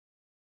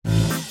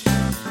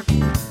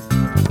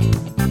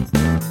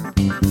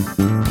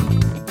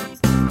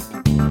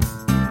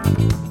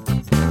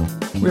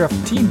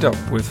have teamed up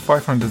with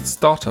 500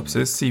 Startups'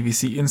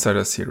 CVC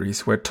Insider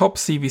series, where top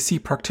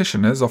CVC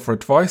practitioners offer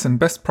advice and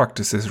best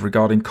practices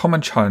regarding common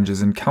challenges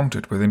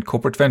encountered within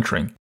corporate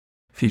venturing.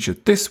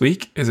 Featured this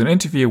week is an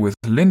interview with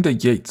Linda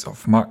Yates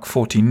of Mark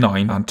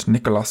 49 and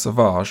Nicolas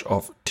Savage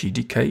of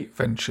TDK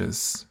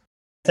Ventures.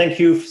 Thank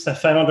you,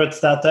 500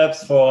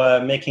 Startups, for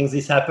making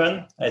this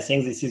happen. I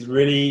think this is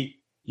really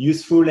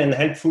useful and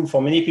helpful for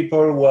many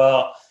people who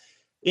are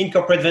in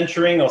corporate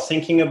venturing or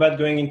thinking about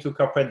going into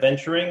corporate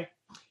venturing.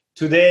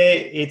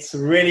 Today, it's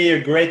really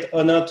a great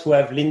honor to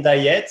have Linda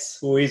Yates,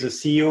 who is the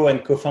CEO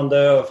and co-founder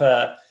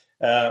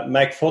of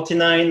Mike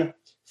 49.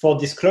 For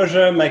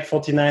disclosure, Mike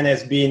 49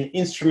 has been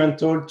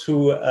instrumental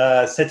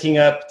to setting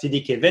up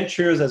TDK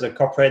Ventures as a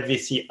corporate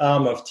VC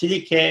arm of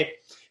TDK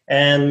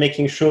and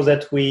making sure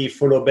that we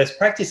follow best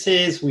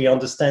practices, we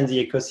understand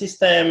the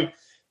ecosystem,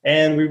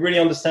 and we really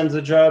understand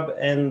the job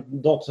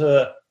and don't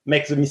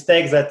make the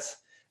mistakes that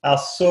are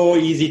so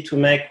easy to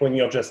make when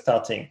you're just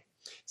starting.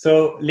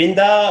 So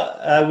Linda,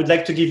 I would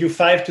like to give you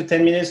 5 to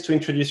 10 minutes to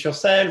introduce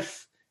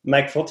yourself,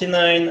 Mike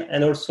 49,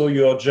 and also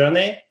your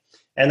journey.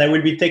 And I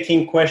will be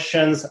taking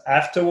questions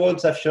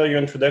afterwards, after your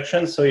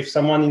introduction. So if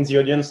someone in the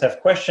audience have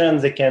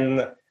questions, they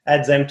can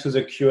add them to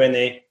the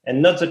Q&A,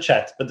 and not the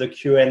chat, but the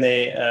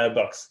Q&A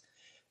box.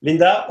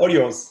 Linda, all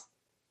yours.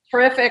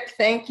 Terrific.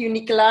 Thank you,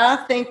 Nicolas.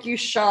 Thank you,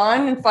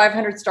 Sean, and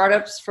 500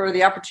 Startups for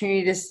the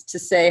opportunity to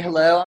say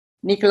hello.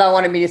 Nicolas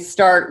wanted me to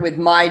start with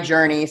my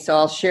journey, so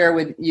I'll share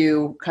with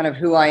you kind of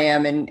who I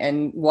am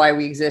and why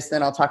we exist.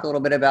 Then I'll talk a little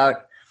bit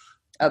about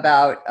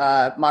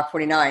Mach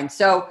 49.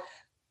 So,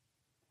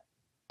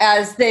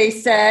 as they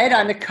said,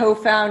 I'm the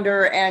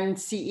co-founder and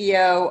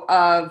CEO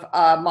of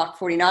Mach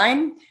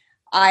 49.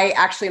 I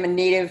actually am a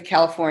native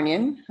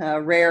Californian,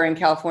 rare in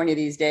California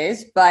these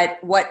days. But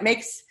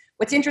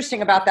what's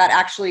interesting about that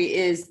actually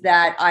is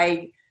that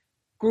I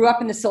grew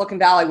up in the Silicon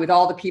Valley with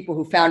all the people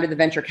who founded the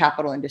venture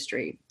capital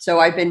industry. So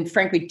I've been,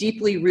 frankly,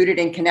 deeply rooted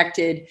and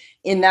connected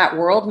in that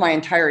world my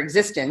entire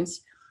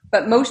existence.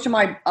 But most of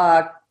my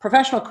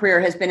professional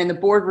career has been in the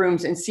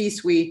boardrooms and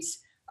C-suites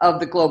of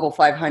the Global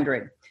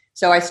 500.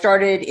 So I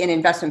started in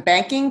investment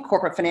banking,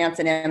 corporate finance,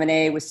 and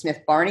M&A with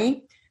Smith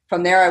Barney.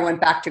 From there, I went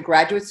back to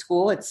graduate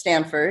school at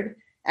Stanford.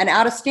 And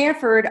out of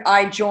Stanford,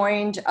 I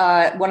joined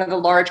one of the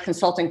large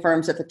consulting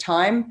firms at the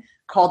time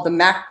called the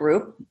Mac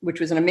Group,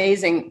 which was an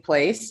amazing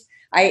place.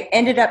 I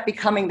ended up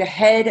becoming the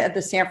head of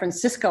the San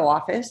Francisco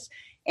office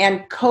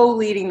and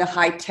co-leading the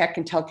high tech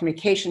and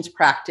telecommunications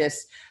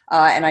practice.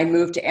 And I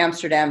moved to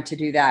Amsterdam to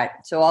do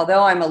that. So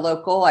although I'm a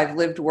local, I've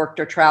lived, worked,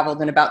 or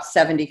traveled in about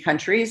 70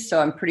 countries. So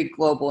I'm pretty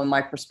global in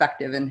my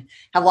perspective and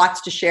have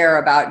lots to share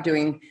about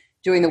doing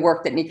the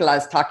work that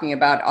Nicolas is talking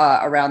about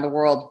around the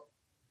world.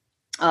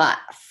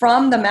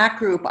 From the Mac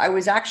Group, I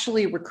was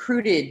actually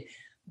recruited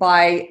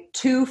by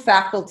 2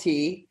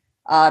 faculty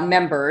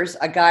members,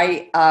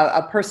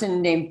 a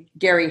person named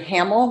Gary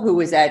Hamel, who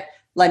was at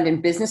London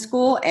Business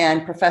School,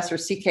 and Professor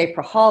C.K.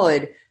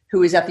 Prahalad, who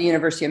was at the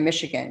University of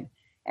Michigan.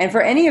 And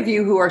for any of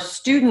you who are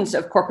students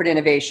of corporate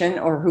innovation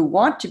or who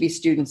want to be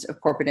students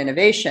of corporate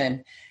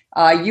innovation,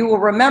 you will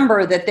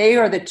remember that they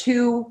are the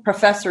 2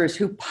 professors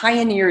who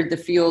pioneered the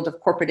field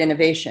of corporate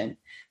innovation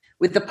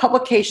with the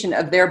publication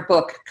of their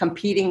book,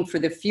 Competing for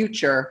the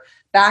Future,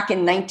 back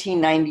in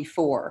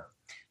 1994.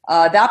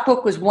 That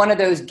book was one of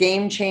those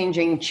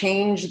game-changing,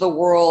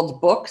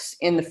 change-the-world books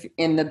in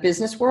the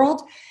business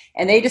world.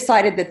 And they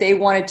decided that they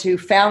wanted to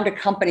found a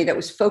company that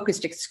was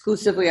focused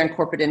exclusively on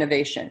corporate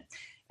innovation.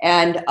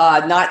 And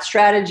not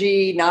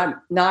strategy,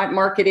 not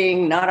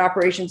marketing, not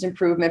operations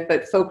improvement,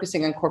 but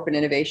focusing on corporate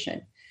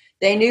innovation.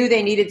 They knew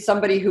they needed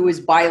somebody who was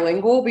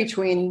bilingual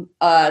between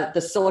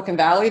the Silicon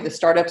Valley, the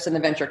startups and the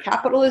venture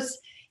capitalists,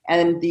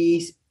 and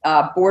the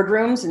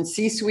boardrooms and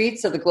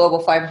C-suites of the Global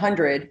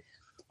 500.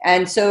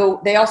 And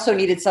so they also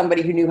needed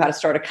somebody who knew how to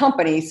start a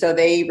company. So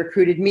they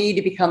recruited me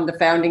to become the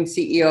founding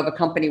CEO of a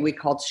company we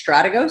called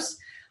Strategos.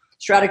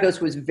 Strategos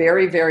was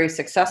very, very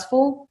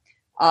successful.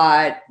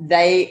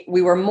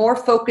 We were more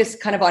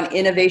focused kind of on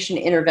innovation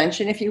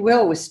intervention, if you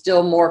will. It was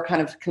still more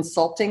kind of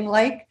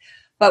consulting-like.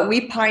 But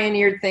we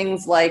pioneered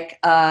things like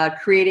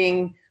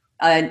creating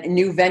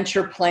new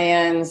venture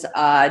plans,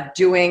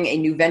 doing a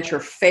new venture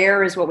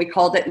fair is what we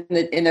called it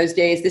in those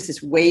days. This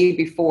is way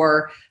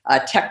before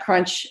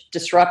TechCrunch,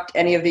 Disrupt,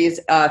 any of these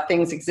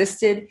things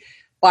existed.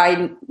 By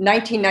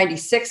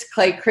 1996,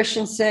 Clay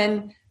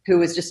Christensen, who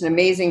was just an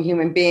amazing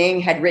human being,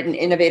 had written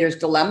Innovator's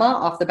Dilemma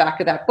off the back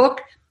of that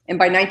book. And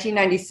by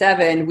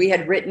 1997, we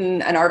had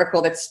written an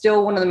article that's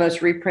still one of the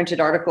most reprinted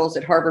articles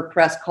at Harvard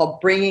Press called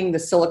Bringing the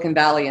Silicon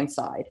Valley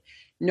Inside.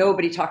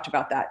 Nobody talked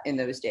about that in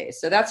those days.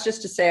 So that's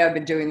just to say I've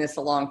been doing this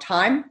a long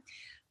time.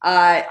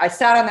 I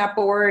sat on that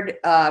board.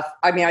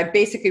 I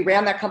basically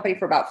ran that company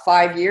for about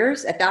 5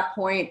 years. At that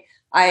point,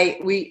 my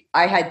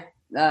husband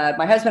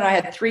and I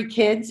had 3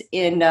 kids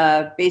in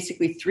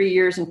basically 3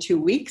 years and 2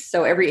 weeks.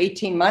 So every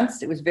 18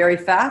 months, it was very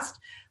fast.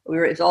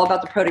 It's all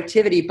about the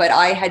productivity, but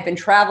I had been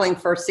traveling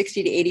for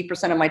 60 to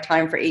 80% of my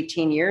time for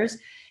 18 years.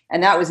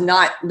 And that was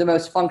not the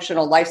most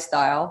functional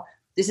lifestyle.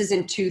 This is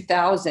in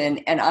 2000.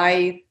 And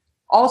I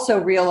also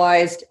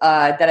realized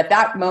that at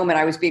that moment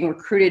I was being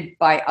recruited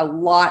by a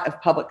lot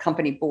of public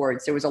company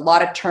boards. There was a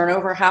lot of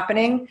turnover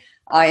happening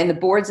in the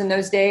boards in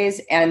those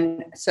days.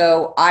 And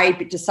so I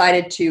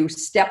decided to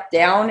step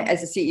down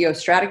as the CEO of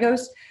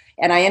Strategos.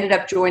 And I ended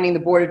up joining the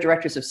board of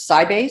directors of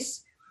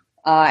Sybase.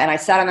 And I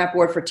sat on that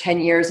board for 10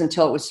 years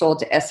until it was sold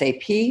to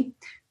SAP,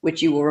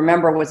 which you will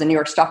remember was a New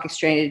York Stock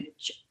Exchange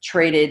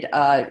traded,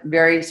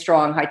 very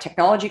strong high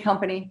technology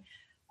company.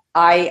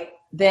 I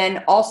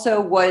then also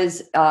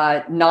was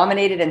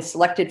nominated and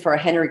selected for a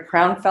Henry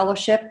Crown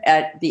Fellowship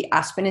at the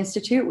Aspen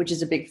Institute, which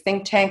is a big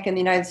think tank in the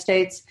United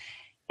States.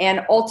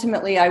 And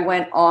ultimately, I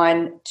went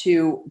on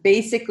to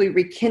basically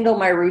rekindle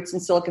my roots in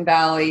Silicon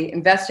Valley,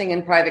 investing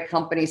in private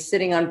companies,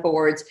 sitting on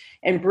boards,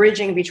 and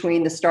bridging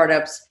between the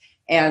startups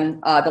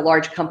and the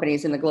large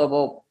companies in the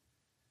global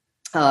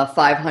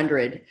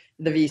 500,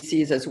 the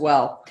VCs as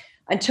well,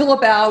 until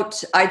about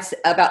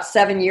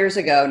 7 years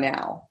ago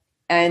now.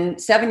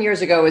 And 7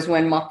 years ago is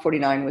when Mach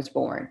 49 was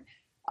born.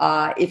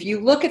 If you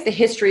look at the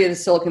history of the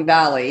Silicon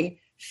Valley,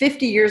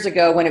 50 years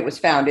ago when it was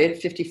founded,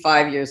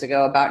 55 years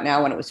ago about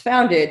now when it was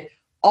founded,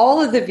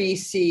 all of the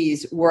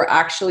VCs were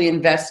actually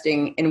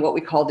investing in what we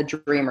call the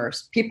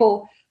dreamers,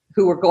 people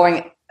who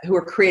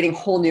were creating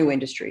whole new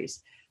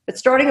industries. But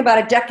starting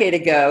about a decade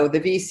ago, the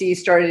VCs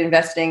started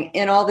investing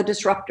in all the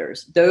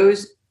disruptors,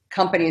 those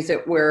companies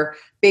that were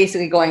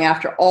basically going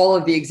after all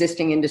of the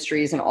existing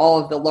industries and all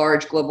of the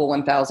large global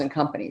 1,000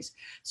 companies.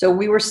 So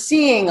we were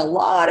seeing a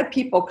lot of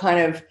people kind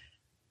of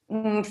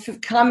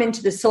come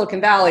into the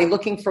Silicon Valley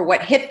looking for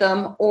what hit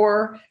them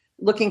or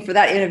looking for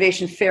that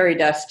innovation fairy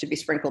dust to be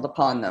sprinkled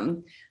upon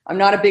them. I'm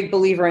not a big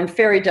believer in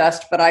fairy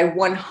dust, but I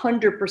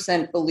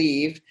 100%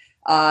 believe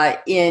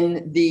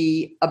in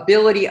the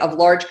ability of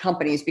large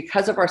companies,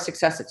 because of our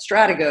success at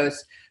Strategos,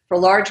 for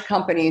large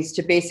companies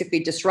to basically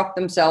disrupt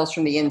themselves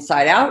from the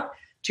inside out,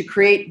 to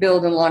create,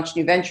 build, and launch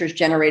new ventures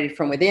generated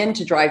from within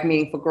to drive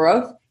meaningful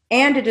growth,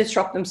 and to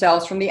disrupt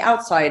themselves from the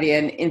outside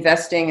in,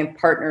 investing and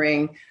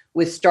partnering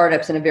with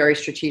startups in a very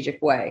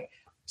strategic way.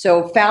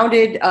 So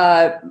founded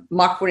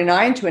Mach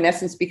 49 to, in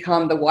essence,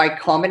 become the Y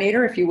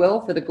Combinator, if you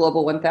will, for the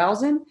Global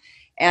 1000.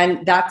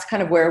 And that's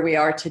kind of where we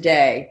are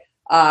today.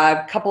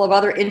 A couple of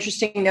other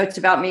interesting notes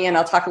about me, and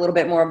I'll talk a little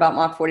bit more about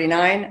Mach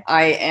 49.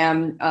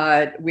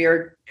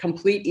 We're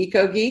complete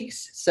eco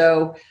geeks.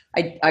 So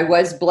I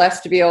was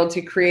blessed to be able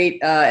to create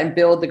and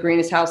build the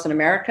greenest house in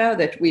America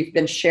that we've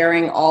been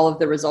sharing all of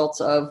the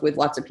results of with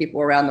lots of people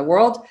around the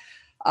world.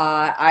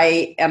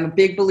 I am a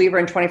big believer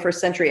in 21st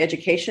century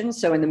education.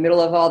 So in the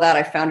middle of all that,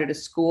 I founded a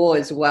school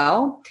as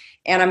well.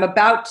 And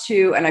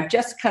I've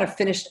just kind of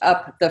finished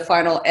up the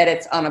final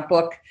edits on a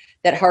book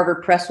that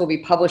Harvard Press will be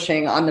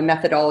publishing on the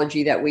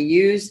methodology that we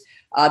use.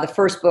 The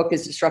first book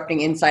is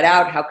Disrupting Inside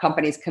Out, How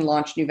Companies Can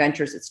Launch New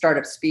Ventures at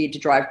Startup Speed to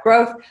Drive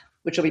Growth,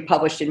 which will be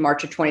published in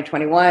March of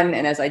 2021.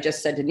 And as I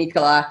just said to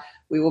Nicola,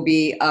 we will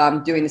be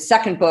doing the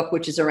second book,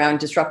 which is around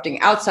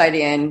disrupting outside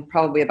in,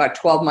 probably about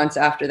 12 months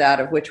after that,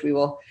 of which we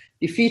will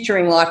be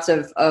featuring lots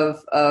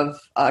of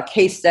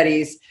case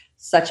studies,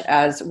 such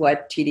as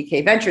what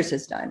TDK Ventures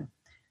has done.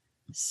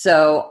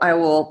 So I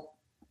will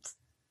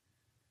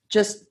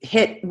just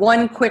hit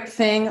one quick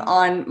thing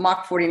on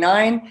Mach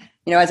 49.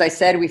 You know, as I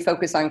said, we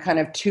focus on kind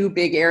of two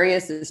big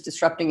areas: is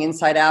disrupting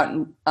inside out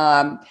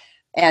and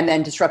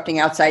then disrupting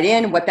outside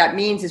in. What that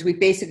means is we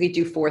basically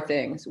do four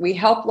things. We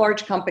help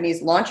large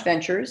companies launch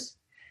ventures,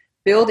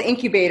 build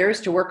incubators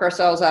to work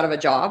ourselves out of a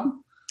job,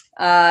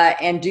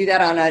 and do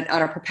that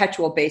on a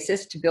perpetual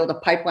basis to build a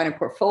pipeline and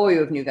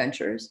portfolio of new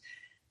ventures.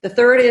 The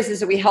third is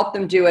that we help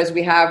them do, as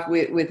we have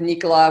with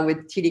Nicola,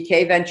 with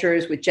TDK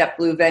Ventures, with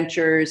JetBlue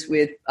Ventures,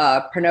 with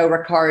Pernod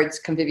Ricard's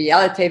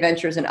Conviviality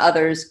Ventures and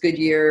others,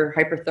 Goodyear,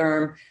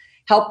 Hypertherm,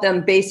 help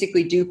them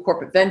basically do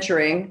corporate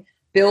venturing,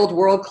 build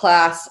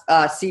world-class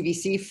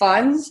CVC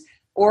funds,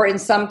 or in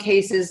some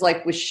cases,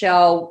 like with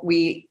Shell,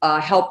 we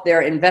help their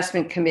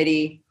investment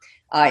committee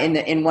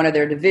in one of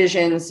their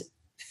divisions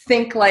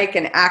think like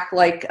and act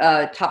like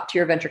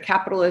top-tier venture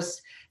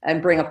capitalists, and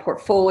bring a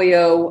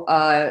portfolio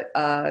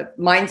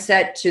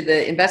mindset to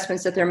the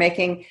investments that they're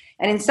making.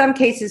 And in some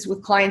cases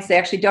with clients, they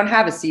actually don't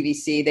have a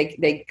CVC.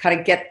 They kind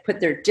of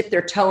dip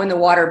their toe in the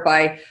water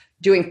by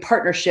doing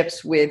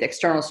partnerships with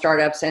external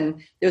startups.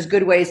 And there's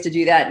good ways to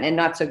do that and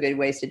not so good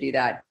ways to do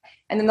that.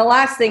 And then the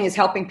last thing is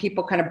helping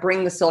people kind of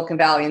bring the Silicon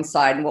Valley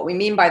inside. And what we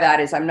mean by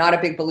that is I'm not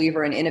a big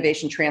believer in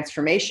innovation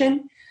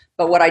transformation,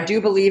 but what I do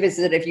believe is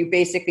that if you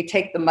basically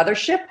take the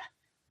mothership,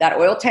 that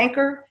oil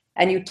tanker,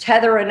 and you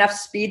tether enough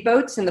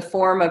speedboats in the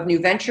form of new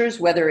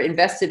ventures, whether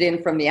invested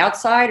in from the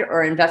outside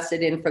or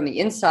invested in from the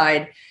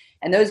inside,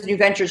 and those new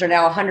ventures are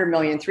now 100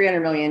 million,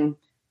 300 million,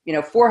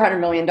 $400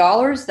 million.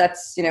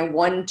 That's, $1,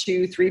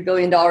 $2, $3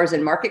 billion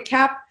in market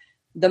cap.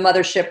 The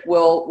mothership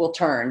will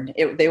turn.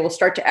 They will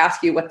start to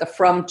ask you what the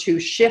from to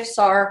shifts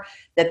are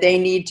that they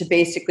need to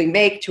basically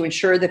make to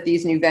ensure that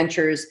these new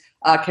ventures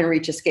can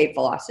reach escape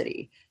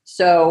velocity.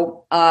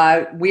 So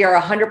we are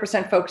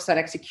 100% focused on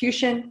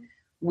execution.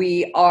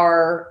 We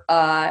are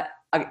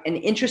an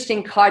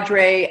interesting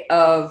cadre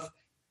of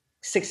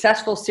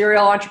successful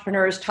serial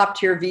entrepreneurs, top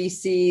tier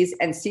VCs,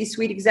 and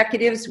C-suite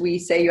executives. We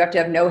say you have to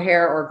have no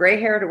hair or gray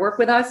hair to work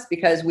with us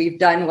because we've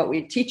done what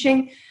we're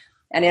teaching.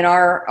 And in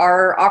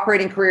our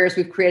operating careers,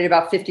 we've created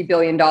about $50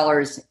 billion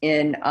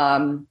in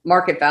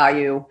market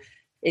value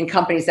in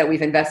companies that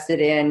we've invested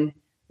in,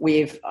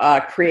 we've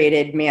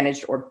created,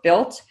 managed, or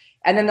built.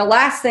 And then the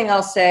last thing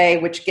I'll say,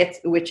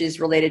 which is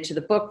related to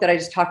the book that I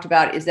just talked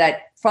about, is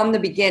that from the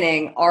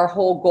beginning, our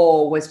whole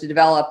goal was to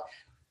develop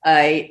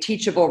a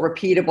teachable,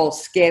 repeatable,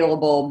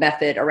 scalable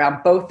method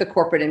around both the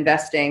corporate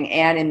investing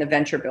and in the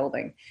venture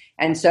building.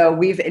 And so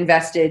we've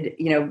invested,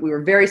 we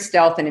were very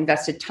stealth and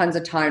invested tons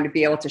of time to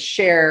be able to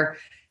share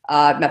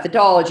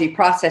methodology,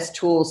 process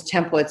tools,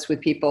 templates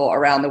with people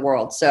around the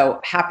world. So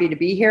happy to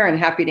be here and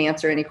happy to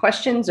answer any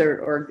questions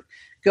or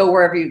go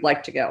wherever you'd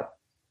like to go.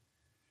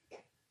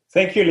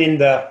 Thank you,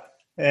 Linda.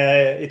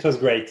 It was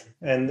great.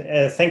 And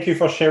thank you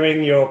for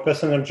sharing your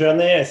personal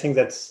journey. I think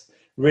that's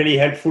really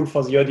helpful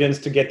for the audience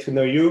to get to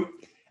know you.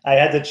 I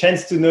had a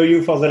chance to know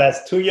you for the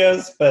last 2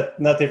 years, but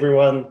not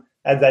everyone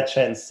had that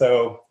chance.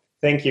 So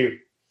thank you.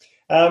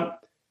 I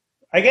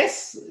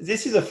guess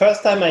this is the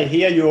first time I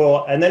hear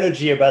your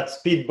analogy about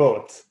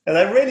speedboat, and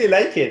I really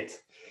like it.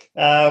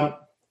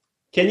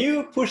 Can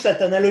you push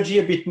that analogy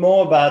a bit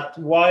more about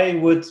why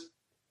would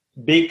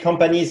big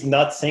companies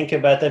not think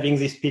about having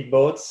these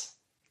speedboats?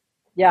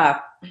 Yeah.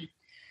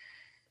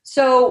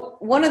 So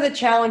one of the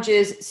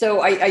challenges,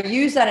 I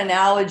use that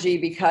analogy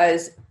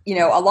because,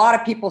 a lot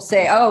of people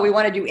say, oh, we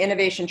want to do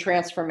innovation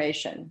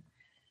transformation.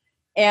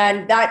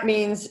 And that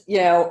means,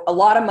 a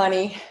lot of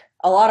money,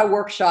 a lot of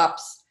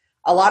workshops,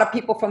 a lot of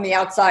people from the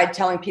outside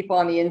telling people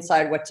on the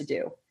inside what to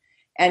do.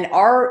 And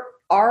our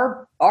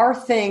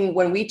thing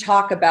when we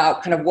talk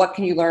about kind of what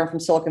can you learn from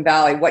Silicon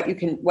Valley, what you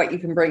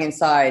can bring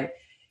inside,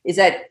 is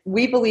that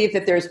we believe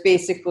that there's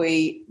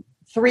basically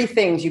 3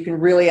 things you can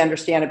really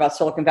understand about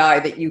Silicon Valley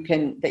that you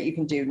can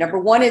do. Number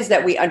one is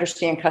that we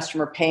understand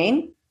customer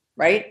pain,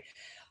 right?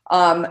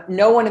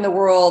 No one in the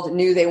world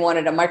knew they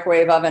wanted a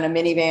microwave oven, a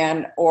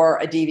minivan, or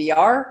a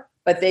DVR,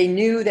 but they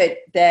knew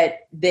that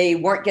they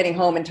weren't getting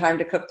home in time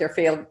to cook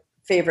their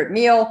favorite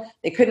meal.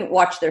 They couldn't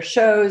watch their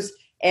shows,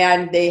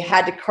 and they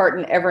had to cart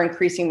an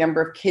ever-increasing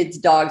number of kids,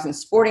 dogs, and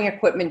sporting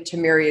equipment to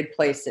myriad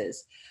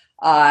places.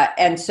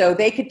 And so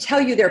they could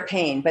tell you their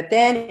pain, but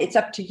then it's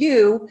up to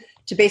you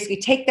to basically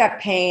take that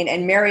pain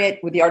and marry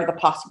it with the art of the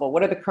possible.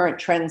 What are the current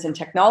trends in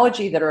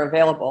technology that are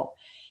available?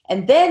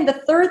 And then the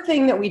third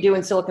thing that we do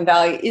in Silicon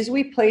Valley is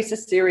we place a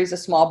series of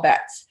small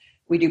bets.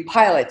 We do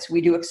pilots,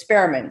 we do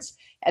experiments.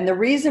 And the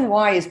reason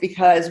why is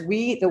because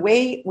the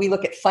way we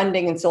look at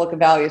funding in Silicon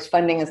Valley is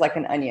funding is like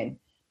an onion.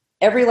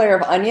 Every layer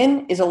of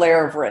onion is a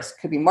layer of risk.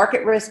 Could be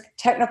market risk,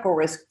 technical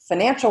risk,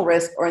 financial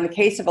risk, or in the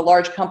case of a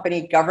large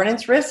company,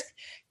 governance risk.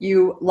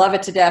 You love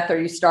it to death or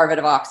you starve it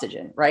of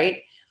oxygen,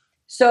 right?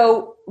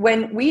 So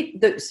when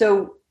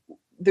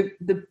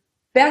the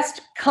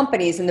best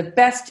companies and the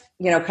best,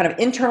 kind of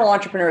internal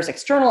entrepreneurs,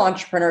 external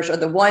entrepreneurs are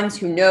the ones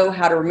who know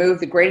how to remove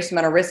the greatest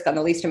amount of risk on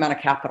the least amount of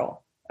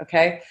capital,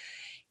 okay?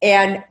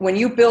 And when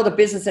you build a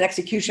business and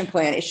execution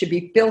plan, it should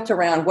be built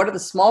around what are the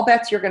small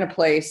bets you're going to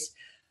place,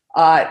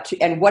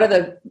 and what are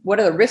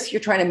the risks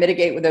you're trying to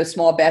mitigate with those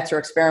small bets or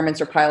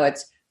experiments or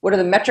pilots. What are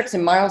the metrics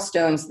and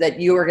milestones that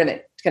you are going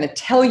to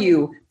tell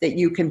you that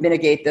you can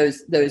mitigate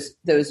those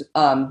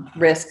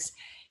risks,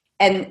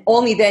 and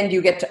only then do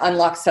you get to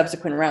unlock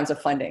subsequent rounds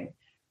of funding.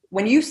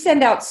 When you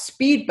send out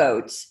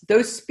speedboats,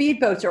 those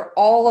speedboats are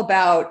all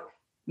about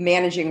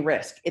managing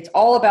risk. It's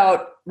all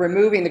about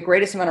removing the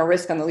greatest amount of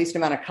risk on the least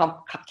amount of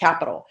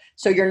capital.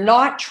 So you're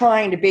not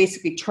trying to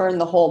basically turn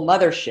the whole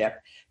mothership.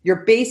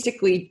 You're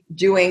basically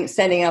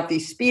sending out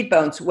these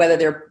speedboats,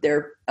 whether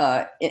they're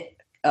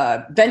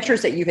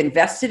ventures that you've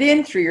invested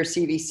in through your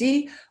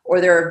CVC, or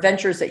there are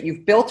ventures that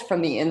you've built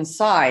from the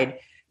inside.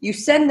 You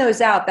send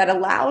those out. That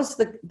allows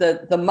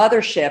the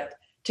mothership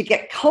to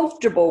get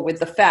comfortable with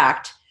the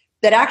fact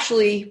that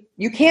actually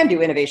you can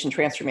do innovation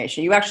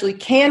transformation. You actually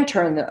can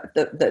turn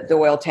the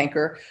oil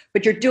tanker,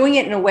 but you're doing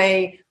it in a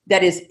way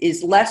that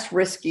is less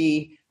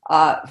risky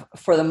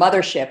for the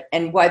mothership.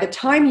 And by the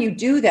time you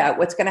do that,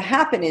 what's going to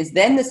happen is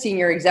then the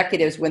senior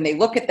executives, when they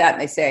look at that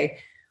and they say,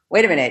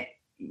 wait a minute,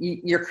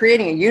 you're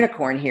creating a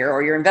unicorn here,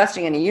 or you're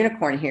investing in a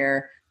unicorn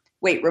here.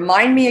 Wait,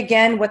 remind me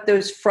again what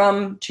those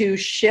from to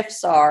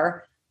shifts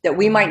are that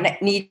we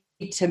might need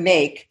to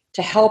make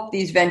to help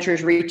these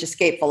ventures reach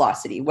escape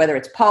velocity, whether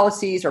it's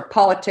policies or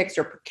politics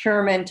or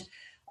procurement.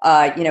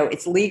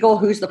 It's legal.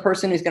 Who's the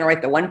person who's going to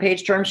write the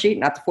 1-page term sheet,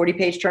 not the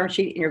 40-page term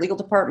sheet in your legal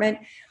department?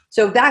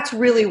 So that's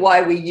really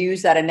why we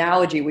use that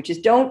analogy, which is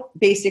don't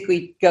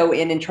basically go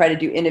in and try to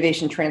do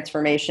innovation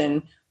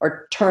transformation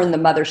or turn the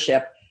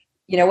mothership.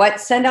 You know what?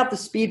 Send out the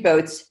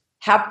speedboats,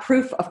 have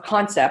proof of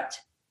concept,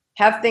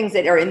 have things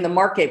that are in the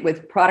market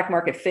with product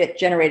market fit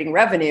generating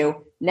revenue.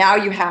 Now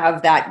you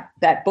have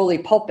that bully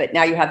pulpit.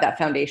 Now you have that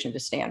foundation to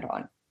stand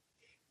on.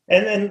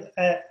 And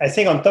I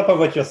think on top of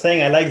what you're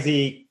saying, I like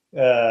the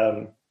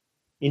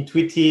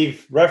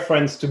intuitive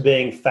reference to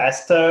being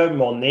faster,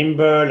 more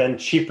nimble, and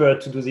cheaper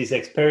to do these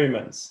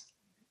experiments.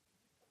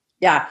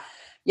 Yeah.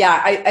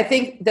 Yeah, I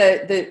think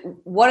the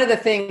one of the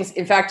things,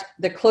 in fact,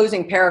 the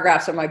closing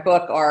paragraphs of my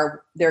book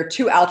there are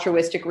two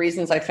altruistic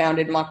reasons I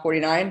founded Mach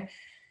 49.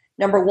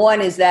 Number one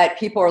is that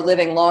people are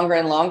living longer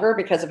and longer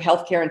because of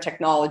healthcare and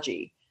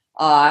technology.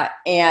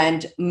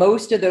 And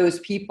most of those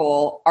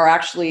people are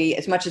actually,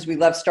 as much as we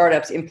love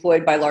startups,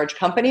 employed by large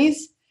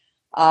companies.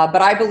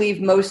 But I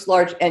believe most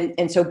large,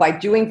 and so by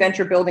doing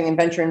venture building and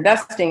venture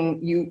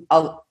investing, you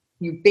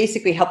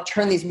basically help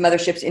turn these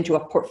motherships into a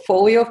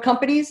portfolio of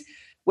companies.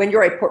 When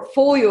you're a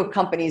portfolio of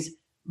companies,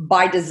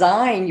 by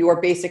design, you are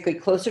basically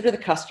closer to the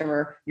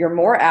customer. You're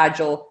more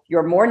agile.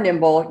 You're more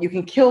nimble. You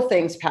can kill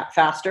things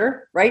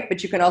faster, right?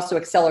 But you can also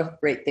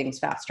accelerate things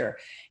faster.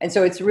 And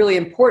so it's really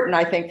important,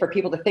 I think, for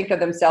people to think of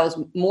themselves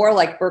more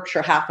like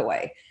Berkshire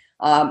Hathaway,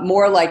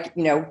 more like,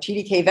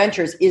 TDK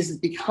Ventures is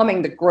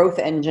becoming the growth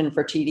engine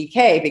for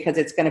TDK because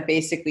it's going to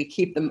basically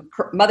keep the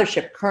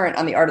mothership current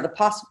on the art of the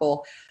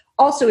possible.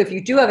 Also, if you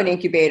do have an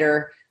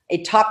incubator,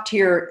 a top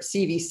tier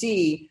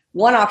CVC,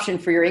 one option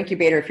for your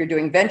incubator, if you're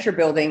doing venture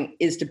building,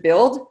 is to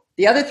build.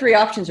 The other three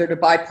options are to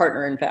buy,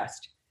 partner,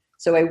 invest.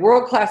 So a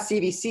world-class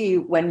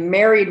CVC, when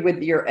married with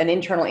an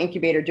internal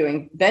incubator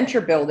doing venture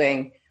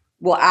building,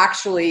 will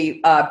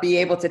actually be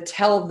able to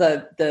tell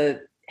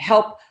the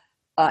help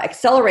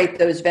accelerate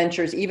those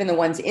ventures, even the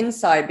ones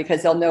inside,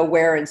 because they'll know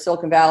where in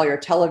Silicon Valley or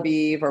Tel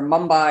Aviv or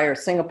Mumbai or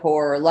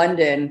Singapore or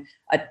London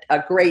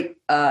a great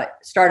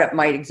startup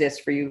might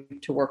exist for you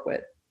to work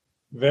with.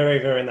 Very,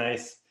 very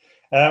nice.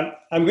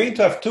 I'm going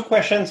to have two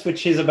questions,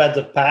 which is about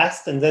the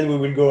past, and then we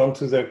will go on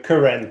to the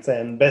current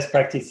and best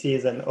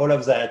practices and all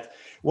of that.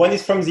 One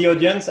is from the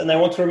audience, and I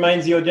want to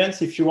remind the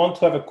audience, if you want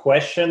to have a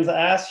question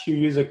asked, you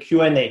use a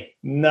Q&A,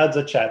 not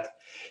the chat.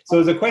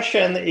 So the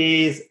question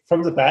is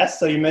from the past.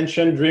 So you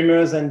mentioned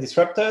dreamers and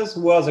disruptors.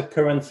 Who are the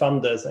current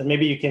founders? And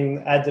maybe you can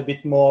add a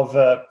bit more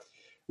of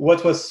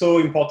what was so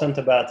important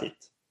about it.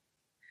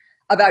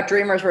 About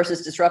dreamers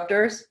versus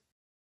disruptors?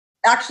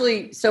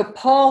 Actually, so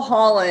Paul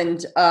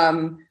Holland,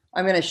 I'm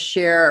going to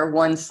share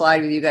one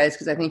slide with you guys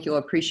because I think you'll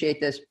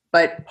appreciate this.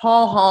 But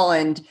Paul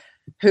Holland,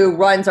 who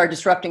runs our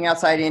Disrupting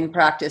Outside In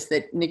practice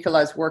that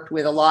Nicolas worked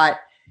with a lot,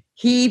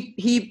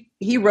 he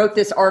wrote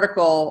this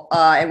article,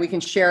 and we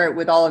can share it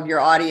with all of your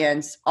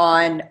audience,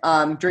 on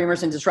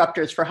dreamers and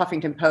disruptors for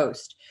Huffington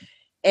Post.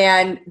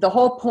 And the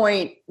whole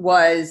point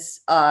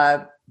was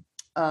that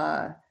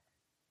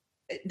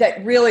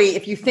really,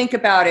 if you think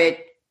about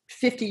it,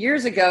 50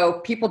 years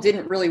ago, people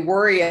didn't really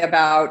worry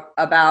about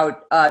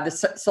the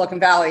Silicon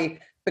Valley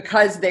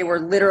because they were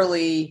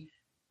literally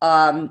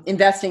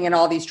investing in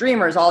all these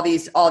dreamers, all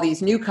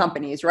these new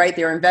companies, right?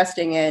 They were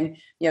investing in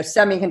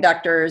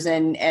semiconductors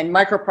and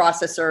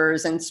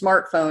microprocessors and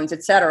smartphones,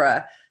 et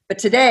cetera. But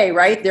today,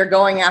 right, they're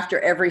going after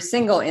every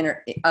single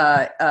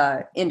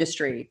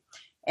industry.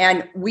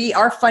 And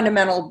our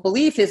fundamental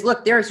belief is,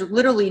 look, there's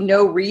literally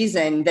no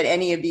reason that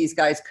any of these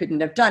guys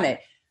couldn't have done it.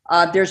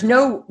 There's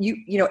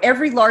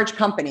every large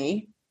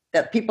company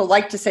that people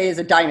like to say is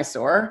a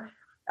dinosaur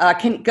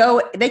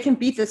they can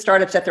beat the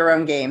startups at their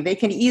own game. They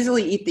can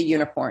easily eat the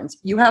unicorns.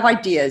 You have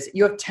ideas,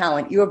 you have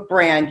talent, you have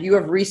brand, you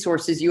have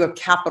resources, you have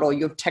capital,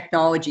 you have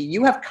technology,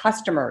 you have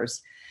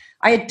customers.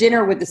 I had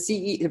dinner with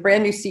the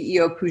brand new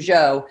CEO of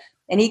Peugeot,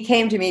 and he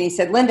came to me and he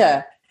said,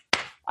 Linda,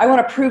 I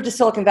want to prove to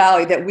Silicon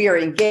Valley that we are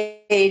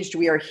engaged,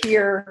 we are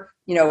here.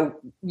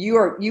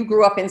 You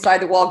grew up inside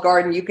the walled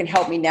garden, you can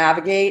help me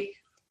navigate.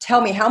 Tell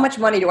me, how much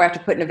money do I have to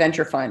put in a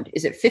venture fund?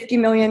 Is it 50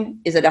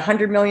 million? Is it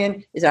 100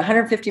 million? Is it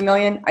 150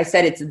 million? I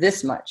said, it's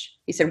this much.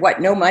 He said,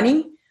 what, no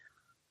money?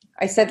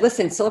 I said,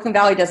 listen, Silicon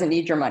Valley doesn't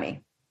need your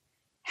money.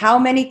 How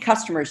many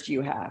customers do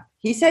you have?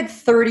 He said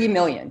 30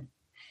 million.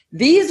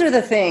 These are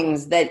the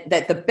things that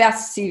the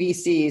best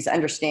CVCs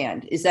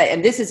understand,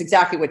 and this is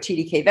exactly what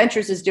TDK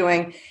Ventures is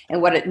doing, and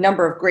what a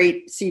number of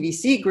great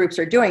CVC groups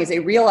are doing, is they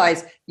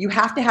realize you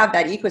have to have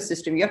that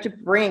ecosystem. You have to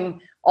bring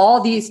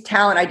all these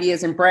talent,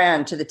 ideas, and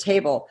brand to the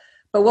table.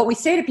 But what we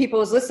say to people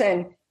is,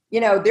 listen,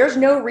 there's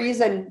no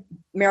reason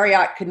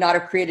Marriott could not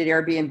have created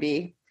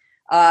Airbnb.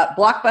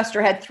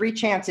 Blockbuster had 3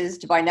 chances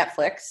to buy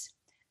Netflix.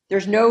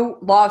 There's no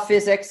law of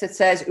physics that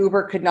says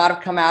Uber could not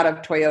have come out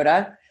of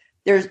Toyota.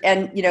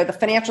 The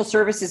financial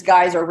services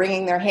guys are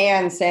wringing their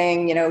hands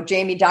saying,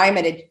 Jamie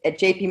Dimon at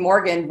JP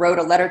Morgan wrote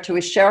a letter to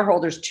his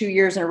shareholders 2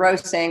 years in a row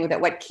saying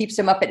that what keeps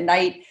him up at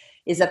night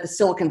is that the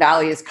Silicon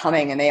Valley is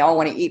coming and they all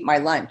want to eat my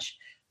lunch.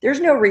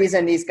 There's no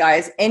reason these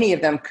guys, any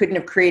of them, couldn't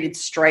have created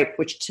Stripe,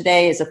 which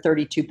today is a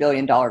 $32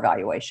 billion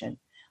valuation.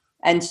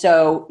 And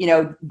so,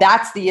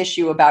 that's the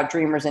issue about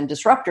dreamers and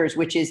disruptors,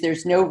 which is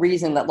there's no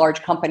reason that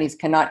large companies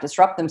cannot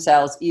disrupt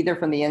themselves either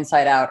from the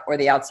inside out or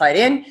the outside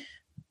in.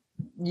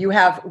 You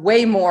have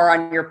way more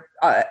on your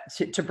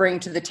to bring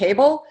to the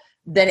table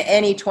than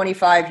any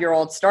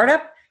 25-year-old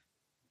startup.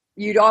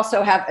 You'd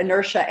also have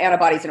inertia,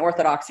 antibodies, and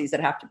orthodoxies that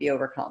have to be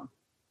overcome.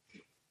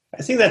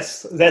 I think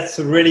that's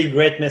a really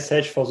great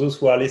message for those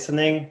who are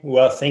listening, who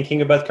are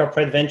thinking about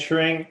corporate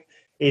venturing.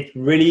 It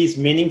really is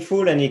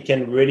meaningful, and it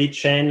can really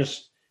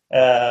change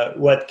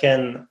what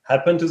can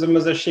happen to the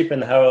mothership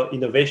and how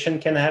innovation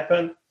can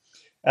happen.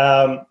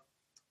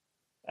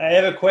 I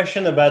have a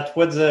question about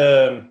what's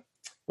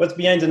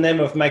behind the name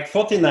of Mach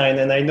 49,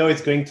 and I know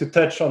it's going to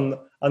touch on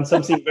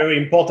something very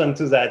important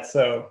to that.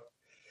 So,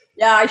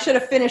 yeah, I should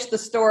have finished the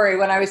story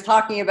when I was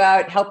talking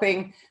about the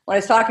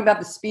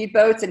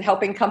speedboats and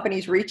helping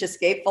companies reach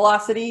escape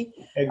velocity.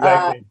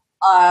 Exactly.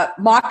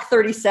 Mach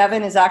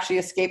 37 is actually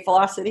escape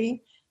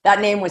velocity. That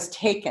name was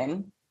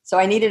taken. So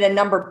I needed a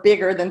number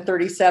bigger than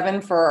 37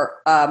 for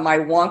my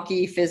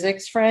wonky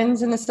physics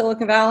friends in the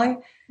Silicon Valley.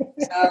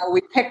 So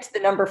we picked the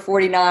number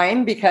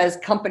 49 because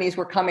companies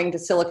were coming to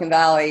Silicon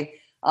Valley,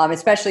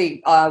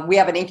 especially we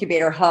have an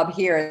incubator hub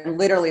here, and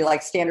literally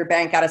like Standard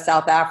Bank out of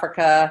South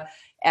Africa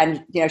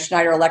and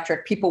Schneider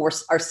Electric, people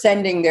are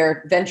sending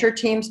their venture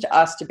teams to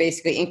us to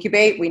basically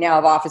incubate. We now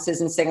have offices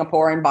in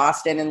Singapore and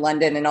Boston and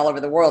London and all over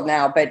the world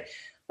now, but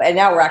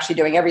now we're actually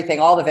doing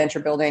everything, all the venture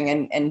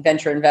building and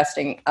venture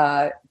investing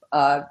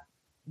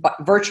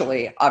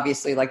virtually,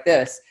 obviously, like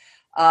this.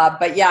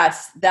 But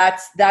yes,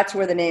 that's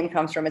where the name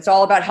comes from. It's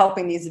all about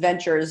helping these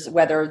ventures,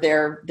 whether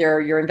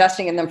you're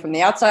investing in them from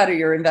the outside or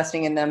you're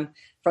investing in them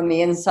from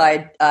the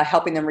inside,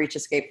 helping them reach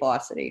escape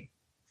velocity.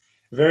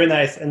 Very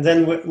nice. And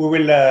then we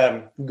will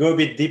go a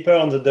bit deeper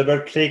on the double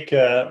click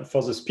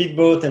for the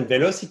speedboat and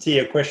velocity.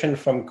 A question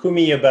from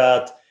Kumi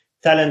about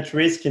talent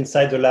risk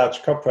inside the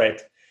large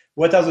corporate.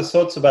 What are the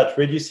thoughts about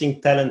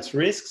reducing talent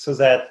risk so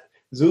that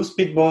those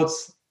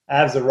speedboats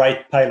have the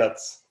right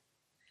pilots?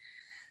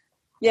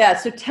 Yeah,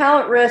 so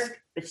talent risk.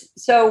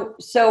 So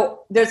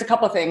there's a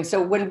couple of things.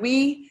 So when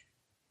we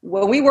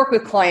work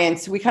with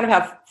clients, we kind of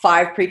have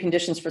 5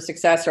 preconditions for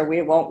success, or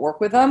we won't work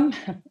with them.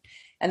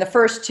 And the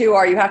first 2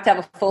 are you have to have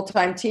a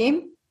full-time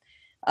team.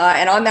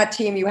 And on that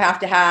team, you have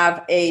to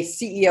have a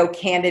CEO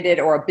candidate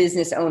or a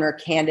business owner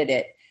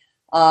candidate.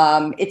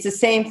 It's the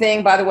same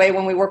thing, by the way,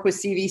 when we work with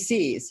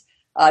CVCs.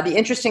 The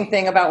interesting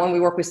thing about when we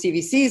work with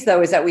CVCs,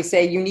 though, is that we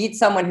say you need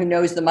someone who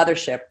knows the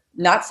mothership,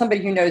 not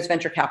somebody who knows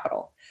venture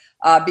capital.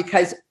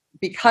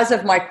 Because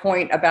of my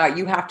point about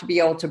you have to be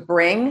able to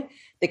bring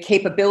the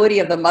capability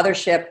of the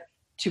mothership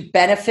to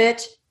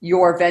benefit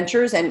your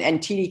ventures and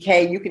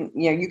TDK.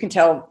 You can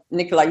tell,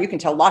 Nicola, you can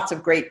tell lots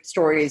of great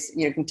stories.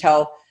 You can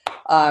tell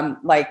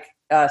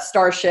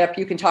Starship.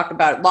 You can talk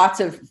about lots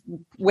of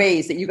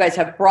ways that you guys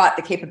have brought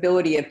the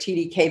capability of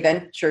TDK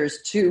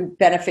Ventures to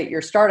benefit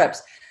your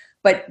startups.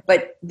 But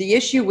the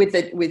issue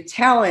with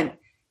talent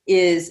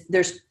is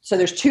there's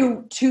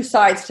two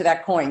sides to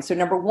that coin. So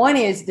number one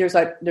is there's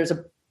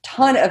a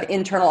ton of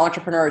internal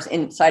entrepreneurs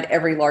inside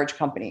every large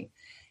company.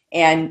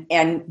 And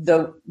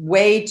the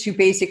way to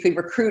basically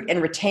recruit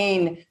and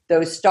retain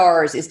those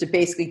stars is to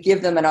basically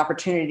give them an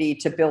opportunity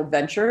to build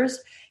ventures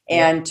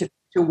and to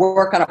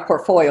work on a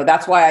portfolio.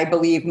 That's why I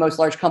believe most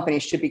large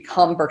companies should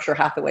become Berkshire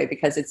Hathaway,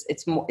 because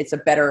it's a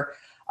better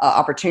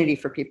opportunity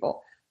for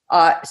people.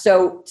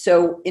 So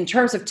in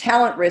terms of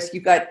talent risk,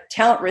 you've got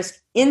talent risk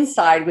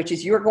inside, which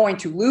is you're going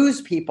to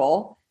lose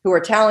people who are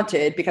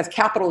talented because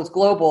capital is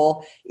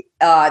global.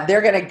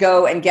 They're going to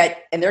go and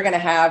they're going to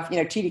have,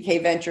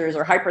 TDK Ventures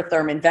or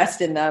Hypertherm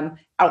invest in them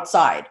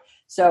outside.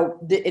 So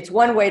it's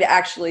one way to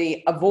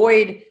actually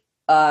avoid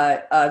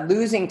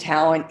losing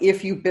talent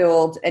if you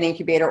build an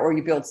incubator or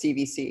you build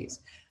CVCs.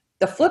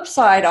 The flip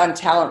side on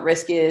talent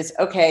risk is,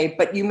 okay,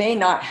 but you may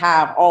not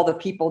have all the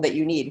people that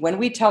you need. When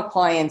we tell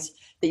clients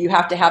that you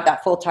have to have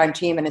that full-time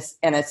team and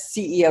a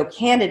CEO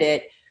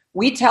candidate,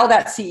 we tell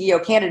that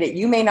CEO candidate,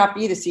 you may not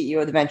be the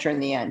CEO of the venture in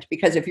the end,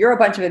 because if you're a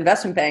bunch of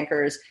investment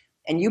bankers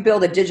and you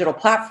build a digital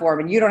platform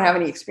and you don't have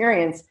any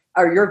experience,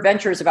 or your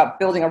venture is about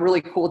building a really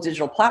cool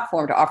digital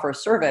platform to offer a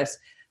service,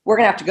 we're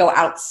going to have to go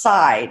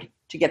outside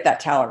to get that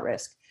talent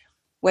risk.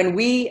 When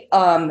we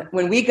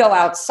go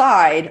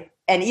outside,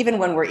 and even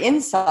when we're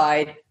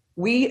inside,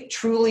 we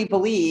truly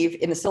believe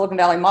in the Silicon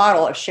Valley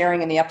model of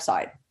sharing in the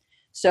upside.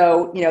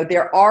 So,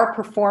 there are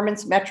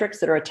performance metrics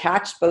that are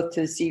attached both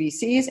to the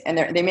CVCs, and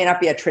they may not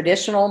be a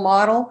traditional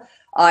model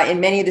in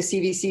many of the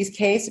CVCs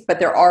case, but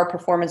there are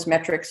performance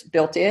metrics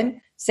built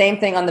in. Same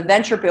thing on the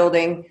venture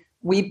building.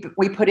 We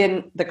put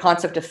in the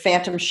concept of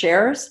phantom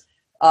shares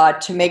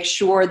to make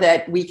sure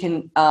that we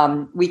can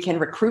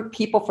recruit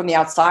people from the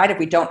outside if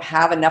we don't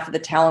have enough of the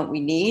talent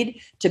we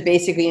need to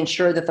basically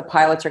ensure that the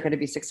pilots are going to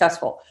be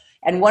successful.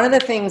 And one of the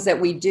things that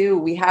we do,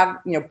 we have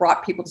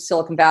brought people to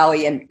Silicon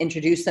Valley and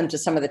introduced them to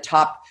some of the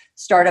top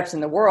startups in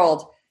the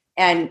world.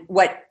 And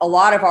what a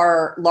lot of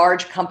our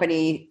large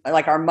company,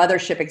 like our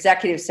mothership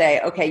executives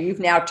say, okay, you've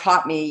now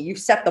taught me, you've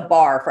set the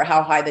bar for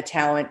how high the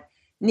talent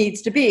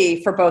needs to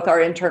be for both our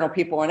internal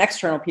people and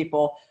external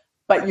people,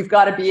 but you've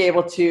got to be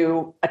able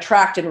to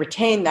attract and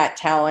retain that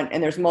talent.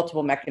 And there's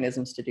multiple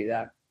mechanisms to do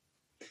that.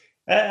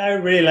 I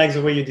really like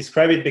the way you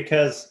describe it,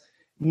 because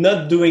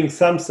not doing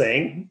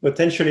something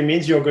potentially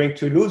means you're going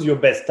to lose your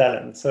best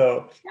talent.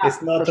 So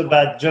it's not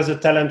about just the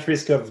talent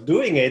risk of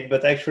doing it,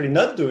 but actually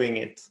not doing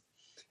it.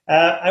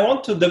 I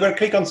want to double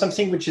click on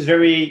something which is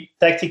very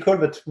tactical,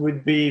 but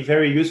would be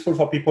very useful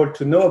for people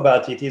to know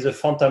about. It is a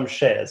phantom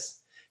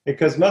shares,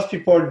 because most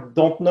people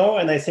don't know.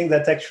 And I think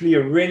that's actually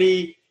a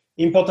really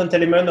important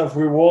element of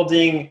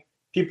rewarding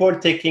people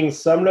taking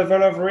some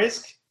level of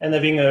risk and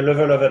having a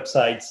level of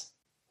upsides.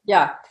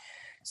 Yeah.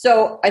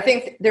 So I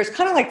think there's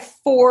kind of like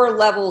 4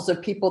 levels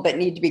of people that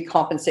need to be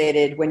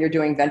compensated when you're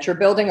doing venture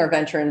building or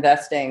venture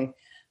investing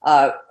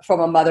from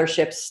a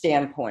mothership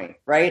standpoint,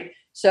 right?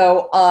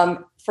 So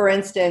for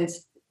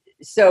instance,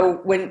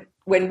 so when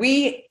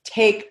we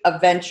take a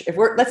venture, if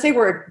let's say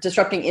we're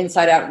disrupting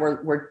inside out,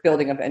 we're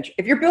building a venture.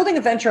 If you're building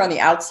a venture on the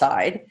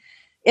outside,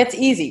 it's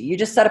easy. You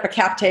just set up a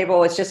cap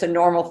table. It's just a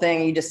normal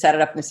thing. You just set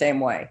it up in the same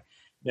way.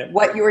 Yep.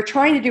 What you were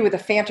trying to do with the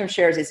phantom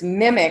shares is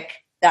mimic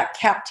that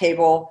cap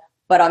table,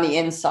 but on the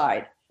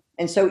inside.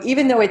 And so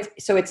even though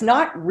it's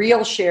not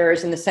real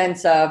shares in the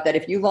sense of that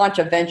if you launch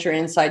a venture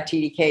inside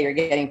TDK, you're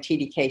getting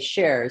TDK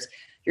shares.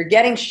 You're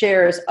getting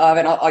shares of,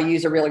 and I'll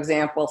use a real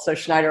example. So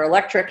Schneider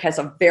Electric has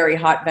a very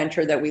hot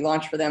venture that we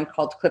launched for them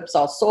called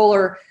Clipsal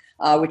Solar,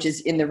 which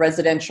is in the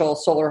residential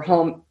solar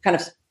home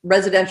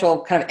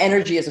residential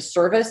energy as a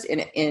service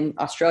in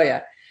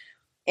Australia.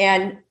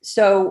 And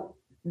so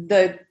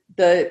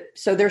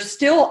so there's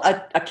still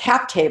a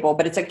cap table,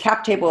 but it's a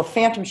cap table of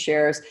phantom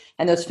shares,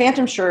 and those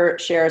phantom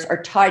shares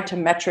are tied to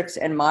metrics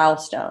and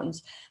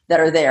milestones that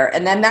are there.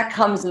 And then that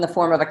comes in the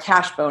form of a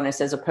cash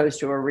bonus as opposed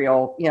to a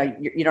real,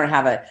 you don't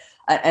have an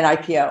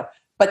IPO.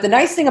 But the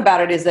nice thing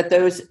about it is that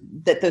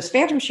those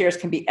phantom shares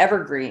can be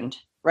evergreened,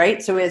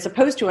 right? So as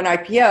opposed to an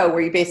IPO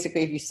where you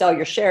basically, if you sell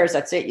your shares,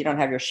 that's it, you don't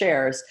have your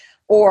shares,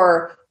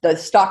 or the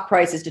stock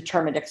price is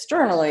determined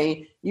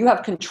externally, you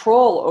have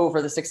control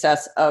over the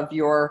success of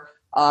you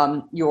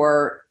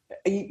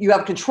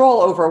have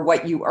control over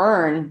what you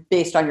earn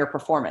based on your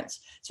performance.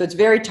 So it's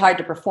very tied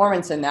to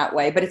performance in that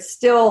way, but it's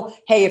still,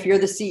 hey, if you're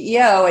the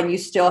CEO and you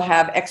still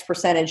have X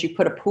percentage, you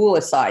put a pool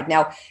aside.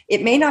 Now,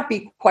 it may not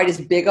be quite as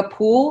big a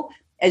pool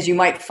as you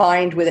might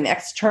find with an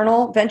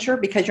external venture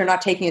because you're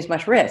not taking as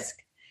much risk.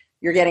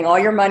 You're getting all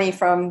your money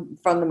from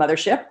the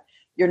mothership.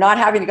 You're not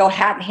having to go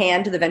hat in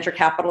hand to the venture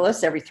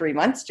capitalists every 3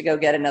 months to go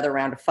get another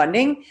round of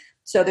funding.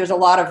 So there's a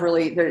lot of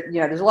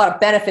there's a lot of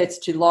benefits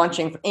to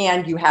launching,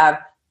 and you have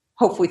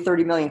hopefully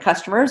 30 million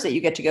customers that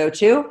you get to go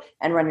to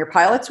and run your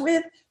pilots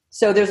with.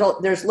 So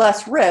there's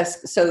less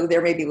risk, so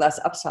there may be less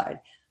upside.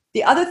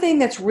 The other thing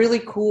that's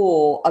really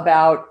cool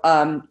about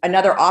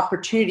another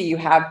opportunity you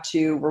have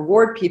to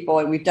reward people,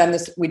 and we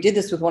did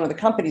this with one of the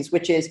companies,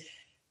 which is,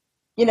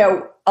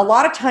 a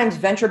lot of times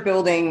venture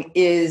building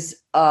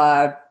is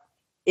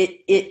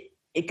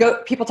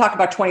people talk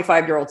about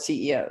 25-year-old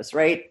CEOs,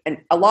 right? And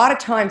a lot of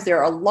times there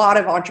are a lot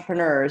of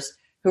entrepreneurs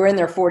who are in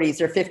their 40s,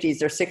 their 50s,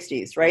 their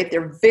 60s, right?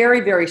 They're very,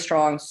 very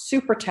strong,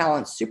 super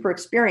talented, super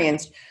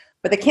experienced,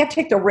 but they can't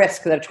take the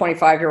risk that a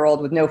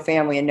 25-year-old with no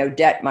family and no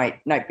debt might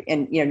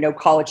and no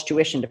college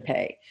tuition to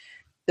pay.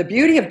 The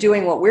beauty of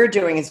doing what we're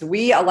doing is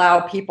we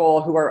allow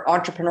people who are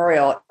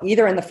entrepreneurial,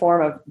 either in the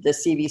form of the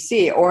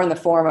CVC or in the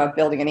form of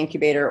building an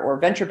incubator or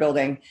venture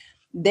building,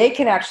 they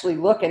can actually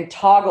look and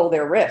toggle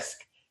their risk.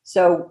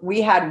 So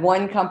we had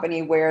one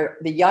company where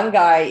the young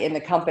guy in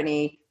the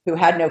company who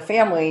had no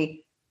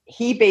family,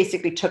 he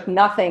basically took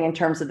nothing in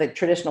terms of the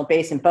traditional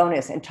base and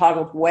bonus and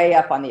toggled way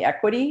up on the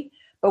equity.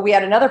 But we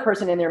had another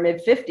person in their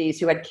mid-50s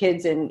who had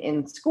kids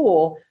in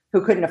school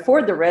who couldn't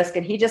afford the risk,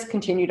 and he just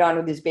continued on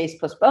with his base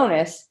plus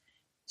bonus.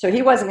 So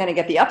he wasn't going to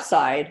get the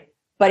upside,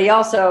 but he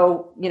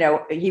also,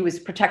 he was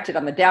protected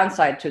on the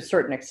downside to a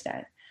certain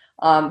extent.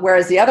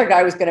 Whereas the other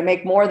guy was going to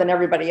make more than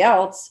everybody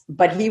else,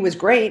 but he was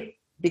great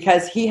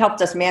because he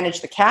helped us manage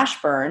the cash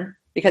burn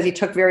because he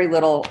took very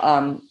little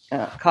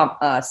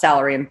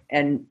salary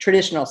and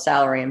traditional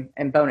salary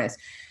and bonus.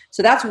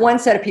 So that's one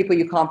set of people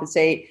you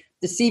compensate.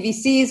 The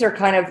CVCs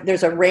are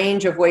there's a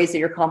range of ways that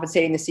you're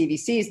compensating the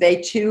CVCs.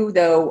 They too,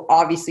 though,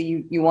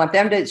 obviously you want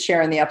them to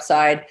share in the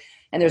upside,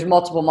 and there's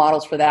multiple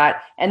models for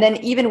that. And then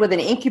even with an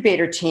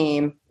incubator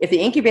team, if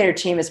the incubator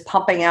team is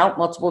pumping out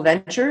multiple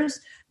ventures,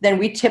 then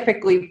we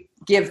typically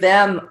give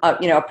them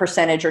a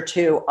percentage or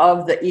two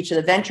of each of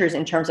the ventures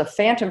in terms of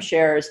phantom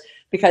shares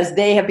because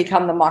they have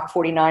become the Mach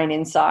 49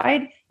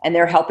 inside and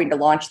they're helping to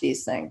launch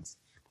these things.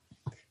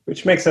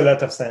 Which makes a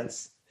lot of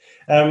sense.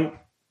 No,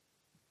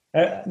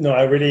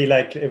 I really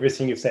like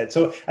everything you've said.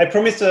 So I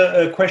promised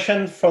a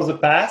question for the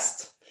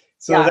past.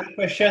 So That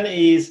question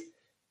is,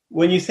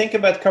 when you think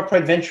about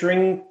corporate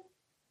venturing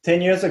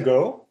 10 years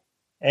ago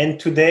and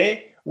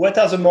today, what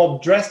are the more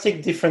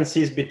drastic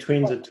differences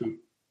between the two?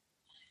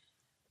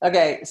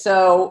 Okay,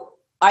 so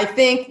I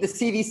think the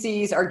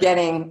CVCs are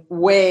getting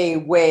way,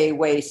 way,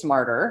 way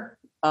smarter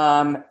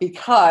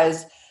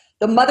because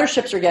the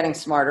motherships are getting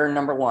smarter,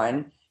 number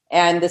one,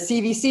 and the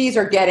CVCs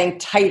are getting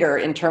tighter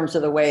in terms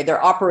of the way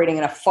they're operating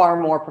in a far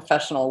more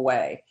professional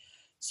way.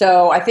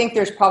 So I think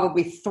there's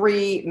probably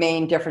 3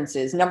 main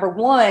differences. Number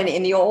one,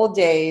 in the old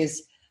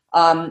days,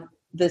 the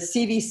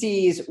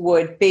CVCs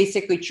would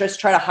basically just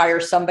try to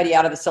hire somebody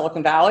out of the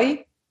Silicon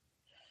Valley.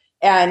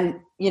 And,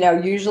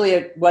 usually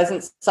it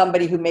wasn't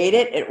somebody who made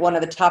it at one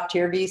of the top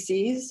tier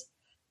VCs.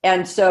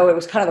 And so it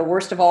was kind of the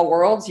worst of all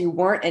worlds. You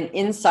weren't an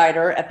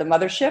insider at the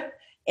mothership,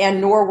 and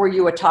nor were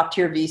you a top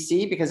tier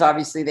VC because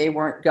obviously they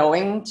weren't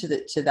going to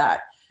that.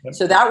 Yep.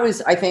 So that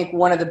was, I think,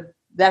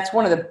 that's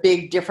one of the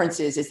big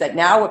differences is that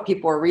now what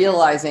people are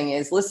realizing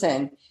is,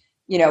 listen,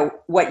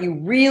 what you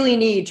really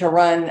need to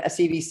run a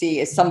CVC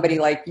is somebody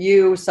like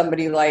you,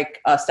 somebody like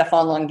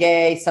Stefan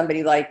Longuet,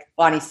 somebody like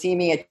Bonnie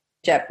Simi at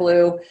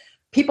JetBlue,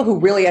 people who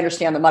really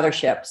understand the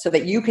mothership so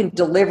that you can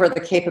deliver the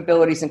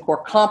capabilities and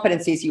core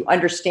competencies. You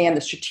understand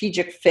the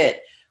strategic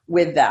fit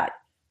with that.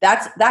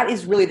 That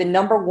is really the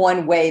number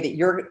one way that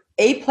your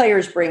A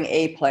players bring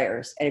A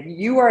players. And if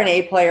you are an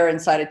A player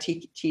inside of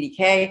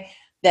TDK,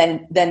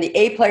 then the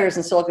A players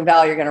in Silicon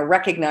Valley are going to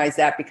recognize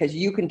that because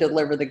you can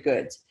deliver the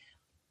goods.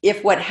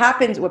 If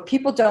what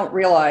people don't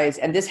realize,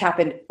 and this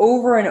happened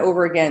over and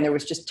over again, there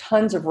was just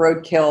tons of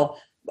roadkill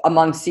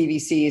among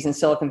CVCs in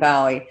Silicon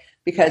Valley,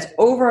 because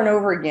over and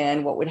over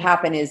again, what would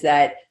happen is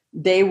that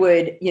they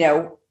would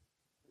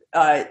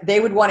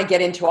want to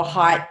get into a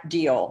hot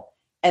deal.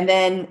 And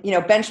then,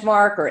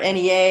 Benchmark or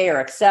NEA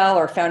or Excel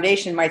or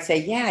Foundation might say,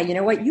 yeah, you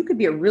know what, you could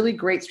be a really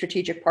great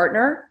strategic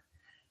partner,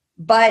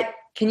 but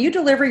can you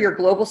deliver your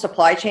global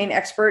supply chain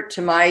expert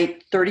to my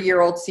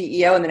 30-year-old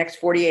CEO in the next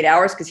 48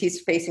 hours because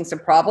he's facing some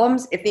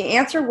problems? If the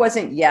answer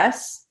wasn't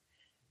yes,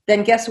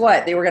 then guess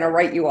what? They were going to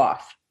write you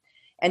off.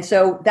 And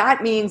so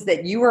that means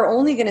that you are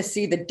only going to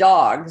see the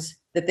dogs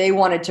that they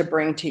wanted to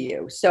bring to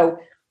you. So,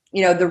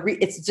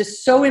 it's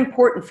just so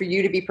important for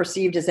you to be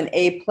perceived as an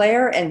A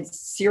player and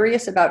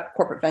serious about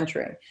corporate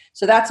venturing.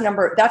 So that's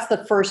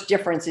the first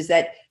difference, is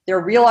that they're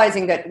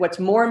realizing that what's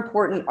more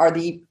important are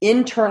the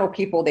internal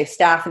people they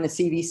staff in the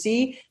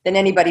CVC than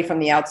anybody from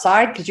the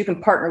outside, because you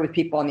can partner with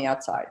people on the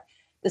outside.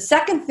 The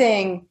second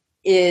thing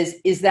is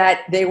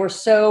that they were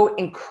so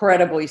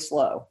incredibly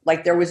slow.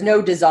 Like, there was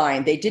no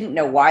design. They didn't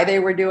know why they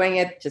were doing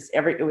it.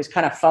 It was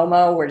kind of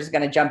FOMO. We're just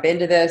going to jump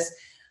into this.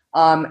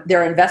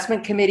 Their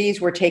investment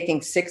committees were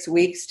taking 6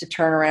 weeks to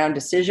turn around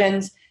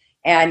decisions,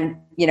 and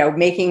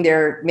making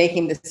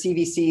the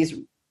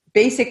CVCs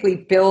basically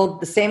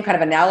build the same kind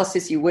of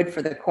analysis you would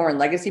for the core and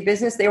legacy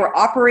business. They were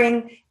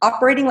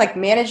operating like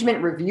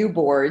management review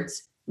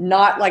boards,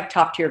 not like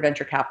top tier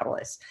venture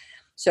capitalists.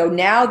 So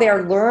now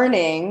they're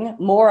learning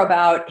more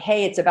about,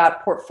 hey, it's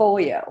about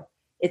portfolio,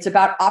 it's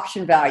about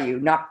option value,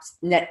 not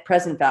net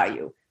present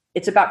value.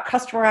 It's about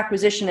customer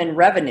acquisition and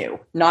revenue,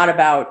 not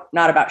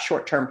about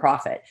short-term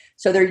profit.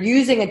 So they're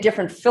using a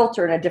different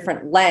filter and a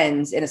different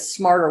lens in a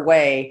smarter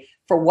way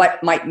for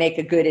what might make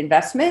a good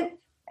investment.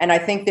 And I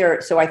think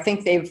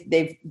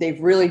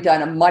they've really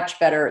done a much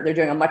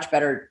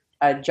better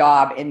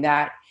job in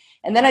that.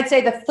 And then I'd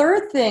say the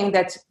third thing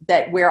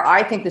that where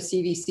I think the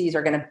CVCs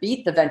are going to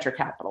beat the venture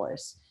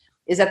capitalists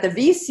is that the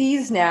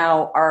VCs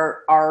now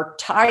are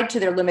tied to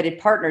their limited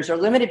partners. Their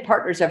limited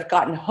partners have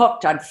gotten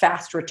hooked on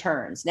fast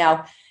returns.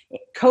 Now,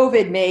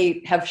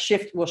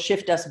 COVID will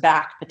shift us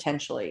back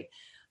potentially.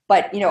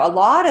 But, a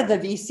lot of the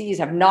VCs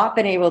have not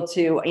been able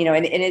to,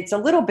 and it's a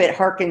little bit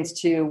harkens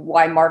to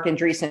why Marc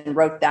Andreessen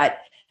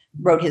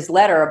wrote his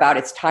letter about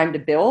it's time to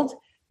build,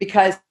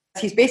 because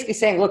he's basically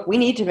saying, look, we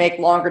need to make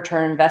longer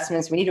term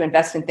investments. We need to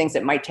invest in things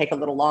that might take a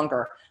little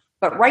longer.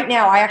 But right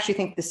now, I actually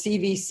think the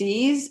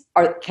CVCs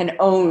can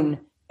own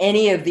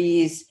any of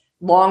these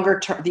longer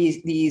term,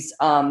 these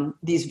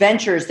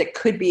ventures that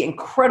could be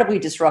incredibly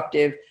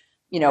disruptive,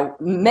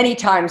 many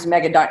times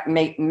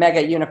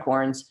mega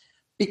unicorns,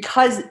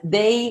 because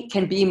they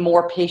can be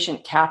more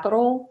patient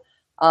capital.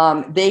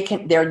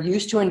 They're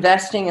used to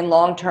investing in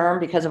long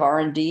term because of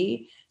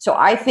R&D. So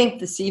I think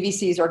the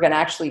CVCs are going to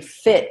actually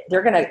fit.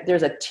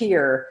 There's a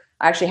tier.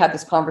 I actually had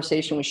this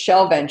conversation with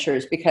Shell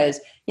Ventures,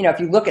 because, if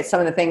you look at some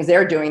of the things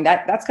they're doing,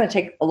 that's going to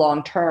take a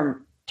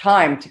long-term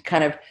time to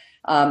kind of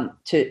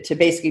to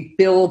basically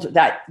build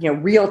that,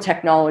 real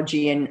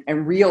technology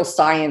and real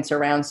science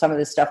around some of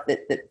the stuff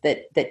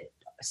that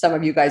some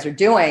of you guys are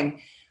doing.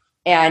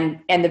 And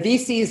the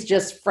VCs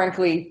just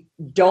frankly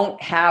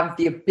don't have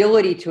the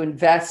ability to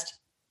invest.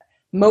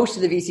 Most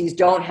of the VCs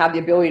don't have the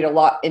ability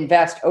to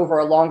invest over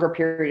a longer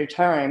period of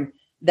time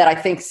that I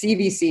think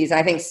CVCs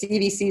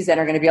that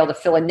are going to be able to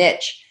fill a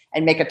niche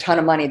and make a ton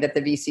of money that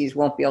the VCs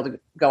won't be able to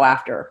go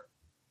after.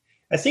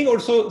 I think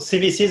also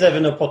CVCs have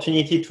an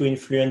opportunity to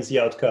influence the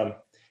outcome.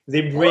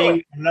 They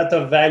bring a lot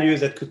of value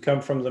that could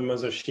come from the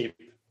mothership.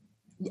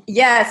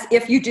 Yes,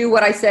 if you do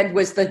what I said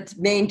was the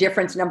main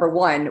difference, number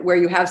one, where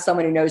you have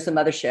someone who knows the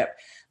mothership.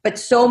 But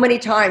so many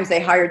times they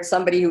hired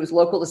somebody who was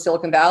local to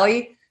Silicon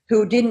Valley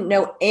who didn't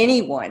know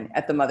anyone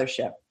at the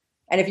mothership.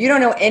 And if you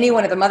don't know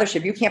anyone at the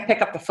mothership, you can't pick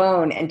up the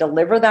phone and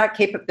deliver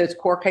those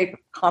core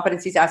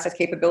competencies, assets,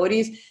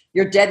 capabilities.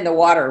 You're dead in the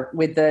water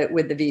with the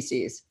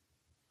VCs.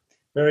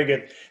 Very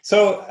good.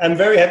 So I'm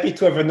very happy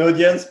to have an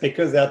audience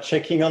because they're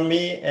checking on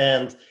me.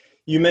 And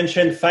you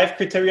mentioned 5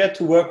 criteria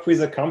to work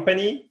with a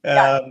company.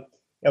 Yeah.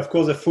 Of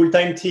course, a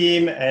full-time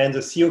team and a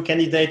CEO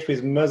candidate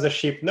with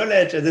mothership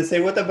knowledge. And they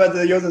say, what about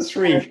the other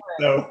 3?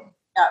 So.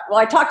 Yeah, well,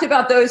 I talked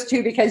about those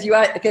 2 because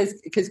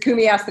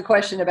Kumi asked the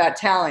question about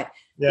talent.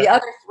 Yeah. The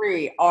other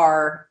 3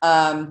 are,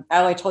 I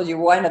only told you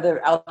one of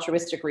the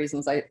altruistic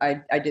reasons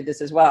I did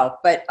this as well,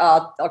 but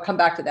I'll come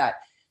back to that.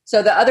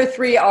 So the other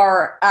 3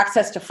 are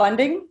access to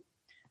funding,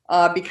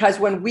 because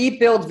when we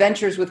build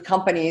ventures with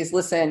companies,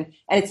 listen,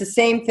 and it's the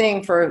same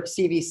thing for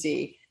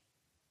CVC,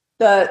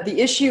 The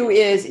issue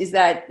is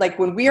that like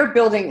when we are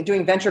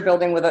doing venture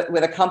building with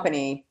a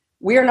company,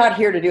 we are not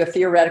here to do a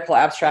theoretical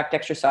abstract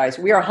exercise.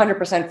 We are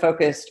 100%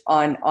 focused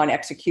on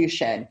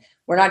execution.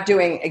 We're not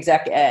doing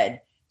exec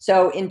ed.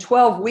 So in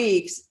 12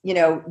 weeks,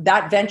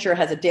 that venture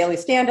has a daily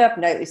stand-up,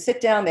 nightly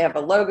sit-down. They have a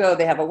logo.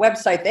 They have a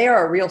website. They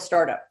are a real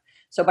startup.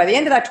 So by the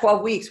end of that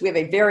 12 weeks, we have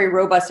a very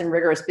robust and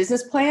rigorous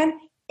business plan,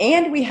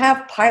 and we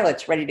have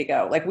pilots ready to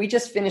go. Like we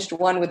just finished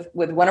one with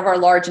one of our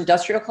large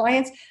industrial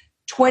clients,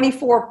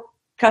 24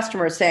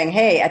 customers saying,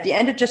 hey, at the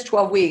end of just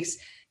 12 weeks,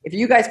 if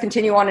you guys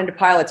continue on into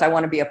pilots, I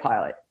want to be a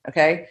pilot.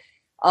 Okay.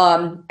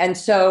 And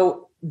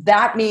so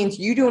that means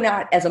you do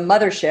not, as a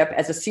mothership,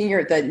 as a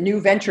senior, the new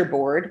venture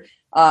board,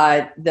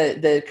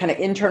 the kind of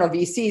internal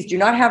VCs do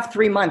not have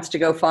 3 months to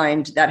go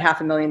find that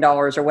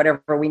 $500,000 or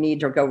whatever we need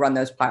to go run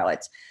those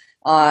pilots.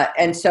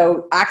 And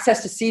so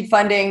access to seed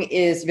funding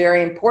is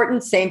very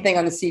important. Same thing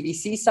on the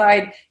CVC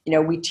side.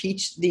 We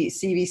teach the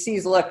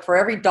CVCs, look, for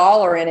every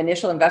dollar in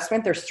initial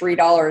investment, there's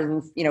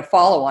 $3 in,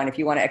 follow on if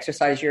you want to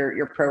exercise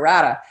your pro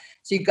rata.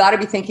 So you've got to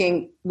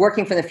be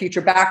working from the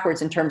future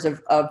backwards in terms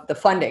of the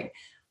funding.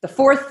 The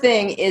fourth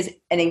thing is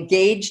an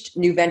engaged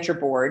new venture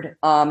board.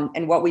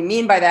 And what we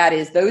mean by that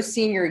is those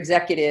senior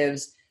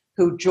executives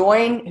who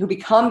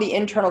become the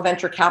internal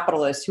venture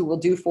capitalists who will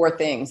do four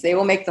things. They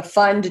will make the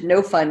fund,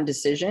 no fund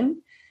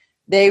decision.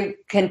 They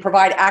can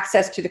provide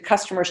access to the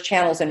customer's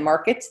channels and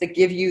markets that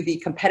give you the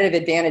competitive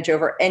advantage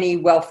over any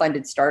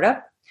well-funded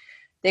startup.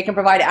 They can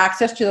provide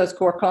access to those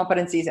core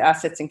competencies,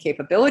 assets, and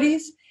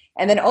capabilities.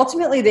 And then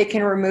ultimately they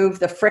can remove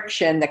the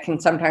friction that can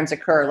sometimes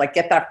occur, like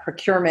get that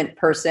procurement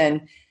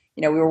person.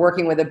 We were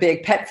working with a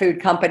big pet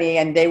food company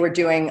and they were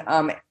doing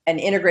an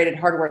integrated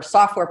hardware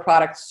software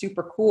product,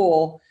 super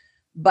cool,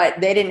 but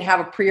they didn't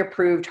have a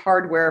pre-approved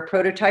hardware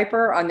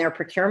prototyper on their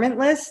procurement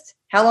list.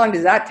 How long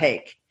does that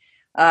take?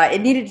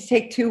 It needed to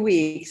take 2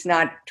 weeks,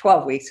 not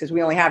 12 weeks, because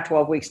we only have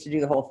 12 weeks to do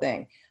the whole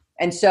thing.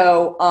 And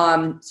so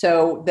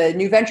the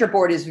new venture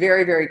board is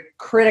very, very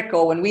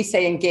critical. When we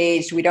say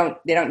engaged, they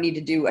don't need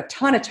to do a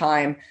ton of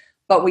time,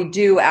 but we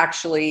do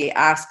actually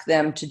ask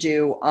them to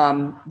do,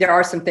 there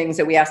are some things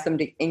that we ask them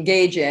to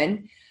engage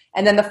in.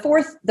 And then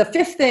the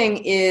fifth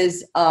thing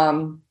is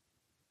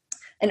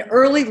an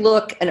early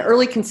look, an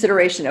early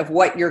consideration of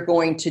what you're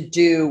going to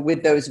do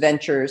with those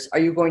ventures. Are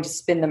you going to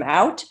spin them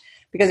out?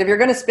 Because if you're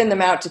going to spin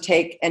them out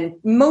and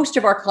most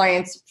of our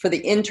clients for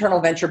the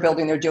internal venture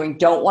building they're doing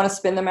don't want to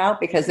spin them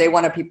out because they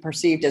want to be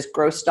perceived as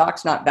growth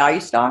stocks, not value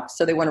stocks.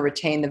 So they want to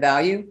retain the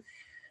value.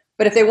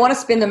 But if they want to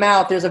spin them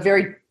out, there's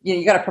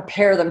you got to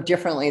prepare them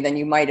differently than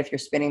you might if you're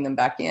spinning them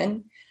back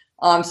in.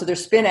 So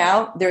there's spin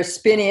out, there's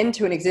spin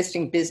into an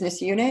existing business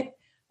unit.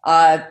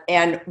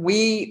 And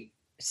we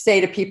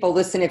say to people,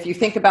 listen, if you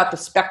think about the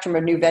spectrum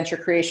of new venture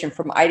creation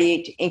from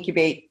ideate to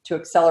incubate to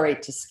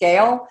accelerate to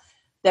scale,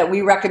 that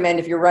we recommend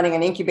if you're running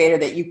an incubator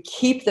that you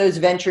keep those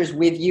ventures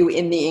with you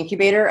in the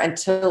incubator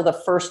until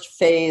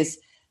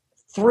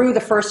through the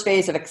first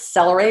phase of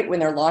accelerate when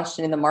they're launched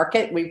and in the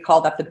market. We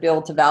call that the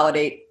build to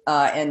validate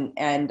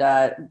and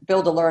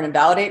build to learn and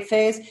validate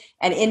phase,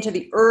 and into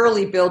the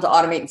early build to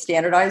automate and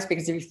standardize,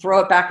 because if you throw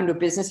it back into a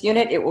business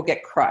unit, it will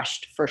get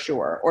crushed for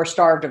sure or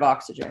starved of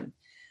oxygen.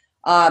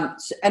 And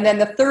then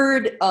the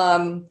third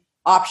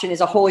option is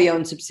a wholly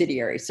owned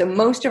subsidiary. So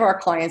most of our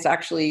clients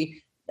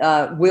actually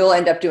will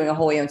end up doing a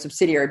wholly owned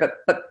subsidiary,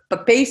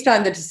 but based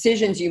on the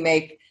decisions you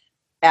make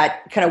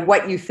at kind of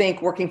what you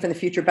think working from the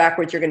future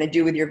backwards you're going to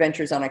do with your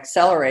ventures on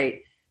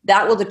Accelerate,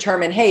 that will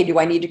determine, hey, do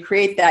I need to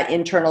create that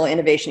internal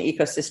innovation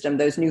ecosystem,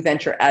 those new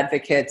venture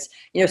advocates,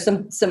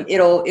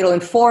 it'll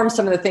inform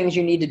some of the things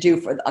you need to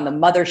do on the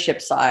mothership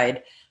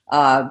side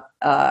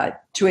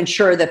to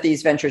ensure that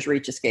these ventures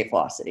reach escape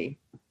velocity.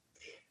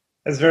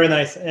 That's very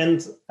nice.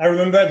 And I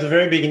remember at the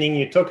very beginning,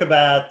 you talk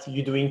about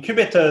you do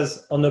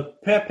incubators on a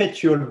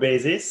perpetual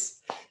basis,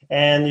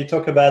 and you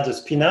talk about the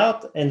spin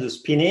out and the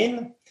spin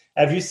in.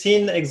 Have you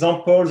seen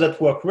examples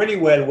that work really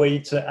well where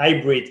it's a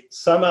hybrid?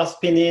 Some are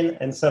spin in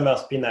and some are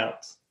spin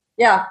out.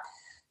 Yeah,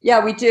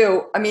 we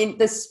do. I mean,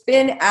 the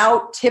spin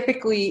out,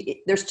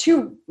 typically, there's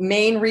two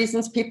main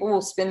reasons people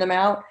will spin them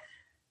out.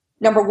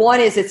 Number one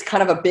is it's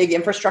kind of a big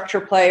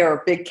infrastructure play or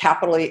a big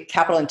capital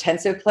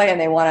intensive play,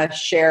 and they want to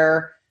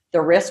share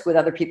the risk with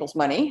other people's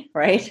money,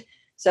 right?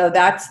 So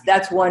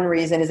that's one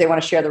reason, is they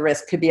want to share the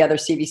risk. Could be other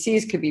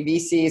CVCs, could be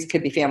VCs,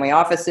 could be family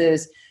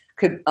offices,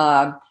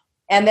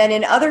 and then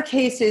in other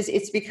cases,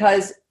 it's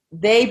because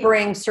they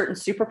bring certain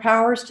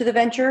superpowers to the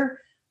venture,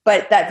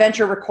 but that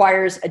venture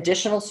requires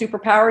additional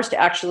superpowers to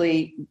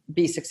actually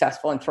be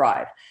successful and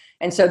thrive.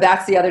 And so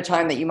that's the other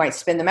time that you might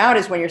spin them out,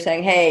 is when you're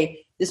saying,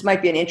 hey, this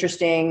might be an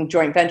interesting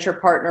joint venture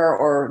partner,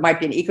 or might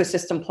be an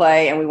ecosystem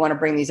play, and we want to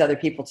bring these other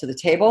people to the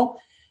table.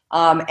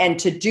 And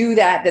to do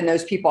that, then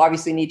those people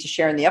obviously need to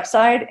share in the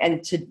upside,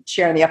 and to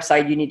share in the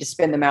upside, you need to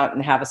spin them out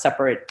and have a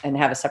separate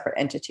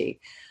entity.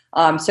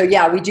 So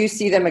yeah, we do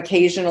see them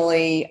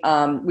occasionally.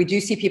 We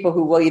do see people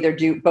who will either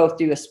do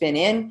a spin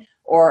in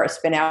or a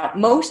spin out.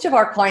 Most of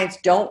our clients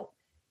don't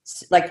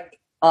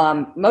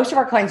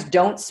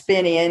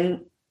spin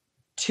in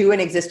to an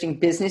existing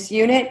business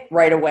unit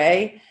right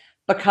away.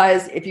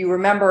 because if you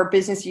remember,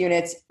 business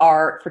units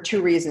are for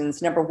two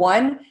reasons. Number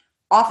one,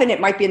 often it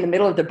might be in the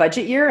middle of the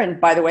budget year. And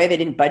by the way, they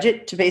didn't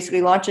budget to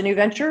basically launch a new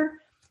venture.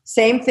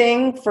 Same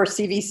thing for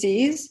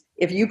CVCs.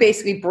 If you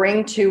basically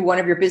bring to one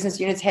of your business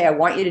units, hey, I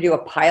want you to do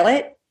a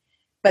pilot,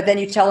 but then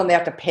you tell them they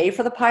have to pay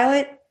for the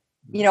pilot,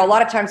 a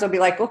lot of times they'll be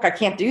like, look, I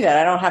can't do that.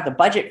 I don't have the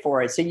budget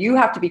for it. So you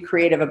have to be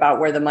creative about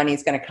where the money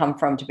is going to come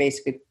from to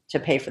basically to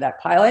pay for that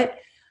pilot.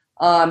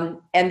 And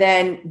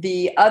then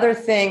the other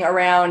thing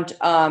around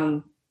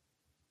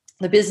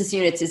the business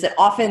units is that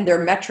often their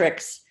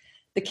metrics,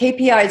 the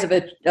KPIs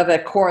of a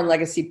core and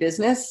legacy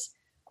business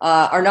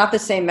are not the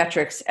same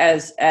metrics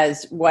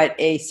as what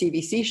a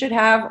CVC should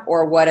have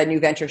or what a new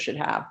venture should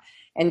have.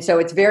 And so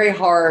it's very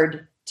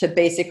hard to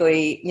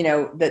basically,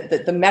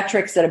 the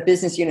metrics that a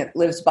business unit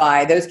lives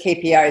by, those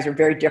KPIs are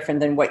very different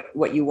than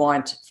what you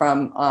want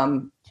from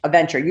a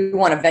venture. You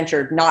want a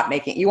venture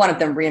you want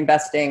them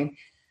reinvesting,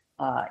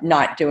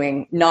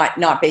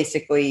 not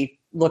basically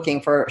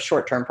looking for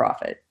short-term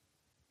profit.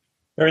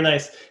 Very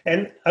nice.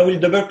 And I will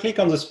double click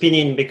on the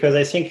spin-in because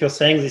I think you're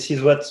saying this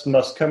is what's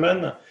most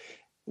common.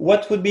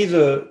 What would be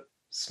the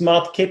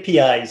smart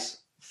KPIs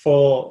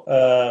for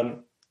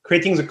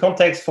creating the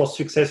context for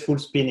successful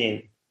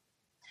spin-in?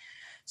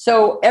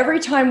 So every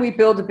time we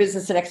build a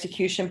business and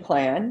execution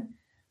plan,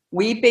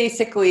 we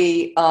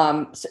basically,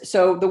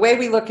 so the way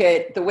we look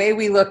at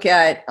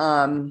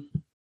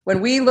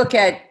when we look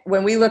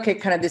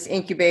at kind of this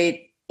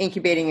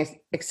incubating,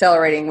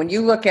 accelerating, when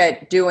you look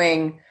at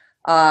doing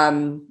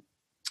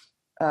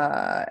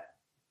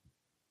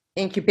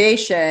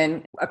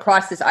incubation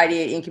across this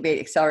ideate, incubate,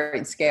 accelerate,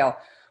 and scale,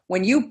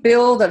 when you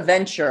build a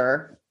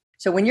venture,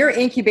 so when you're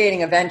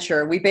incubating a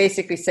venture, we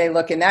basically say,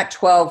 look, in that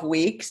 12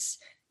 weeks,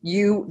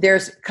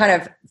 there's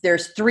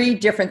three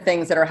different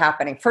things that are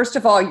happening. First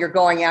of all, you're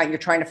going out and you're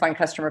trying to find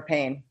customer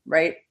pain,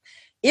 right?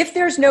 If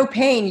there's no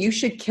pain, you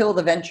should kill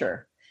the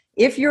venture.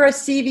 If you're a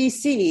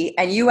CVC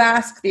and you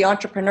ask the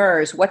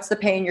entrepreneurs, what's the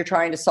pain you're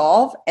trying to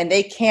solve? And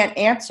they can't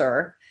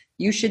answer,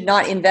 you should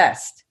not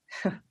invest.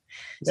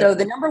 So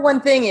the number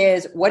one thing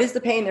is, what is the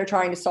pain they're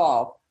trying to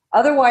solve?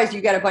 Otherwise,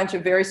 you get a bunch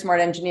of very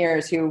smart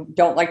engineers who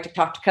don't like to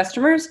talk to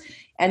customers.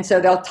 And so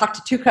they'll talk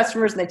to two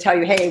customers and they tell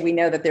you, hey, we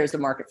know that there's a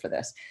market for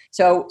this.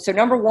 So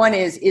number one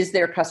is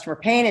there customer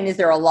pain and is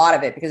there a lot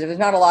of it? Because if there's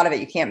not a lot of it,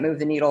 you can't move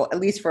the needle, at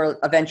least for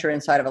a venture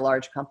inside of a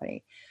large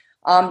company.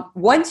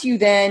 Once you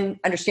then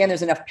understand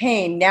there's enough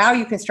pain, now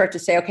you can start to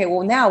say, okay,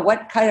 well, now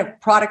what kind of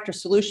product or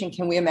solution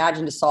can we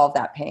imagine to solve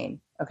that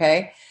pain?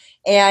 Okay.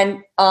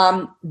 And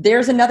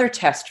there's another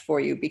test for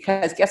you,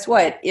 because guess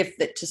what? If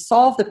to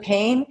solve the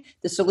pain,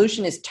 the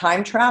solution is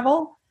time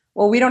travel,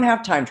 well, we don't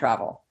have time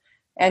travel.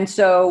 And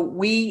so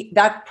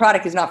that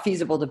product is not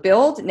feasible to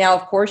build. Now,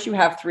 of course, you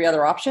have three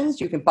other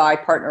options. You can buy,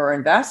 partner, or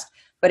invest.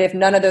 But if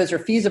none of those are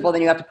feasible,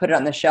 then you have to put it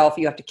on the shelf.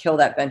 You have to kill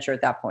that venture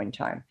at that point in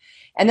time.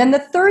 And then the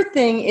third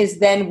thing is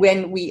then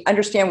when we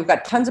understand we've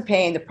got tons of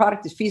pain, the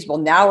product is feasible,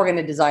 now we're going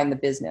to design the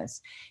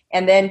business.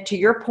 And then to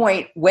your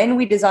point, when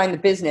we design the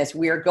business,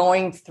 we are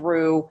going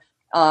through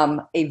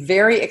a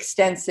very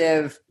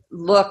extensive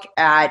look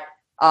at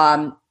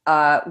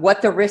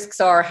what the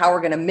risks are, how we're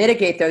going to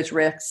mitigate those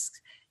risks.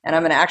 And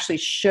I'm going to actually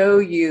show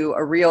you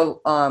a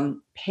real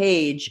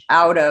page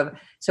out of,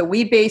 so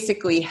we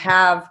basically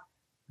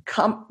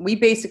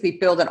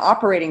build an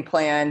operating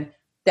plan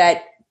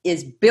that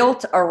is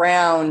built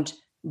around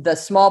the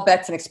small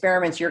bets and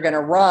experiments you're going to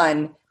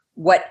run,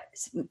 what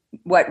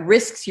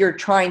risks you're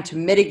trying to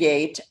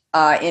mitigate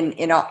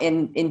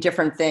in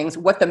different things,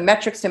 what the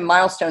metrics and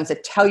milestones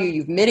that tell you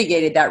you've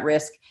mitigated that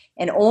risk,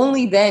 and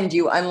only then do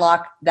you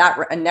unlock that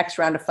next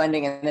round of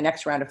funding and the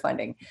next round of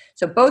funding.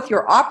 So both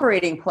your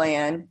operating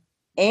plan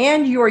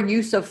and your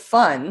use of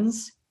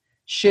funds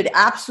should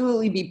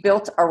absolutely be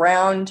built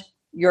around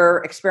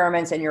your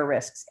experiments and your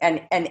risks.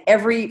 And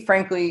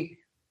frankly,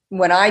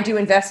 when I do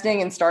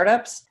investing in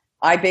startups,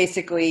 I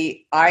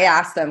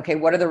ask them, okay,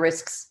 what are the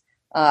risks?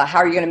 How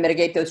are you going to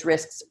mitigate those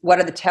risks? What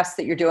are the tests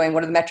that you're doing?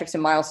 What are the metrics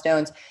and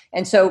milestones?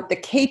 And so the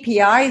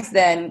KPIs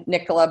then,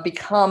 Nicola,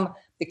 become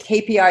the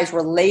KPIs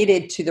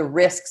related to the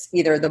risks,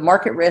 either the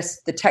market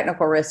risk, the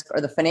technical risk,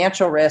 or the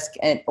financial risk,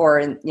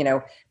 or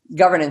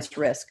governance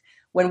risk.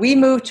 When we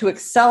move to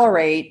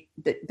accelerate,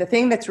 the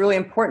thing that's really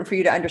important for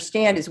you to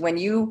understand is when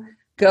you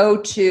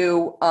go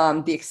to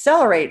the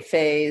accelerate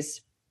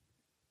phase,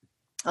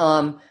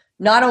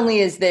 not only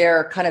is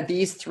there kind of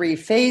these three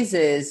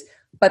phases,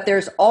 but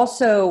there's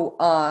also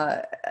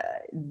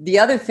the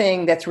other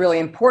thing that's really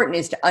important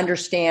is to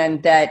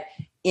understand that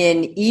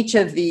in each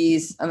of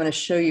these, I'm going to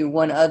show you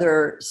one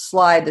other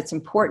slide that's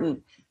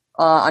important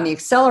on the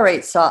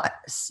accelerate side.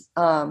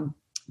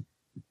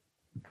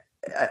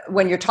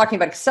 When you're talking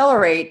about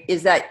accelerate,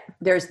 is that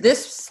there's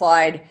this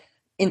slide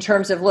in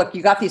terms of, look,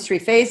 you got these three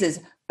phases,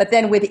 but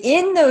then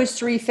within those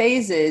three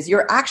phases,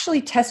 you're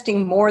actually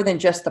testing more than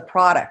just the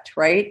product,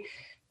 right?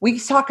 We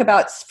talk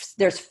about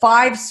there's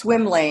 5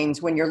 swim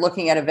lanes when you're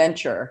looking at a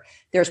venture.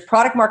 There's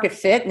product market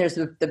fit, and there's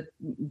the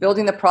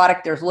building the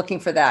product, there's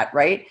looking for that,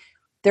 right?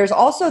 There's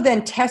also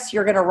then tests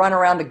you're going to run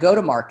around the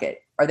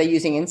go-to-market. Are they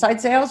using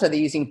inside sales? Are they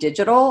using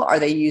digital? Are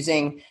they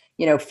using,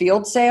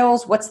 field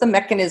sales? What's the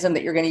mechanism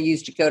that you're going to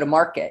use to go to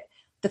market?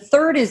 The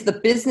third is the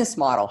business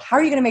model. How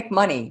are you going to make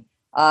money?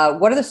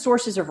 What are the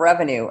sources of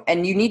revenue?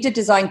 And you need to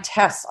design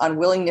tests on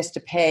willingness to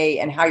pay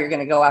and how you're going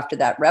to go after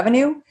that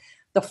revenue.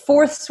 The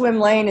fourth swim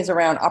lane is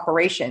around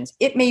operations.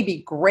 It may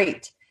be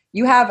great.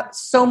 You have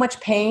so much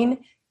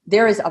pain.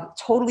 There is a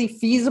totally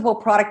feasible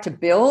product to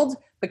build,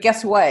 but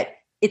guess what?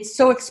 It's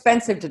so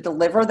expensive to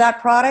deliver that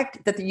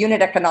product that the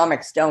unit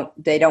economics don't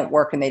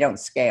work and they don't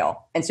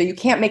scale. And so you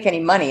can't make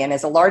any money. And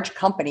as a large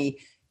company,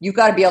 you've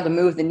got to be able to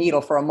move the needle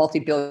for a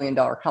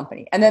multi-billion-dollar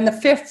company. And then the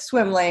fifth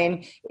swim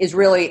lane is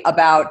really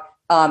about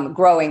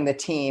growing the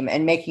team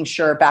and making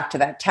sure, back to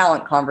that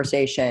talent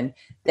conversation,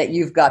 that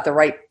you've got the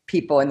right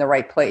people in the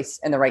right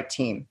place and the right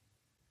team.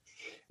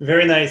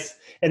 Very nice.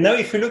 And now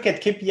if we look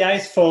at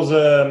KPIs for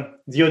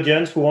the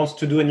audience who wants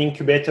to do an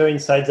incubator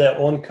inside their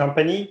own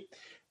company,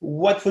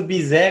 what would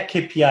be their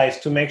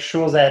KPIs to make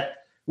sure that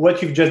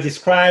what you've just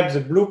described, the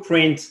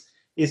blueprint,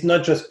 is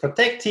not just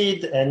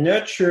protected and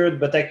nurtured,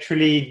 but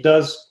actually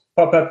does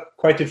pop up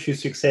quite a few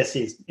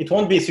successes? It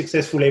won't be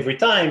successful every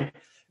time,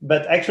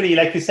 but actually,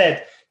 like you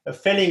said,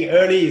 failing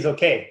early is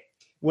okay.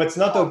 What's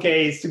not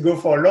okay is to go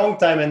for a long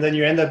time and then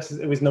you end up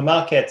with no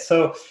market.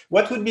 So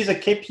what would be the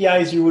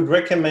KPIs you would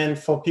recommend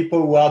for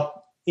people who are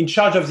in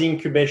charge of the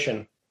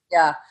incubation?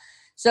 Yeah.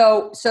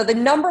 So the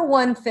number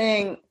one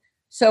thing,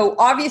 so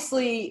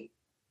obviously,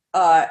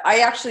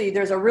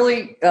 there's a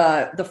really,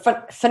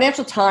 the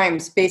Financial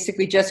Times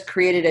basically just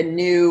created a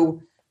new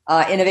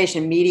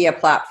innovation media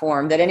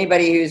platform that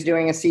anybody who's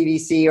doing a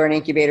CVC or an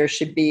incubator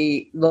should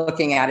be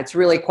looking at. It's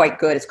really quite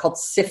good. It's called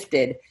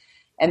Sifted.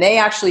 And they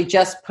actually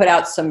just put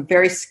out some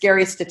very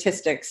scary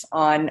statistics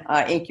on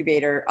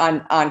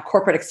on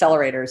corporate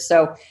accelerators.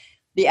 So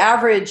the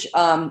average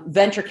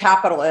venture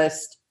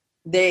capitalist,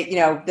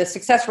 the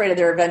success rate of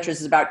their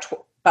ventures is about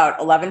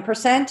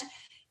 11%.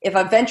 If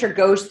a venture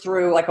goes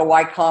through like a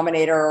Y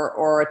Combinator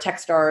or a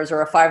Techstars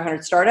or a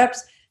 500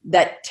 startups,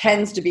 that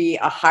tends to be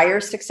a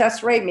higher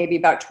success rate, maybe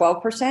about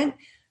 12%.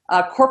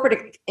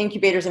 Corporate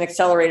incubators and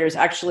accelerators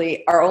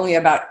actually are only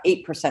about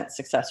 8%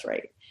 success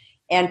rate.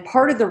 And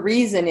part of the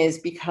reason is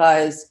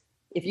because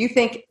if you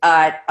think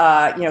at,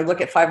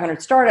 look at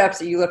 500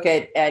 startups, or you look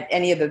at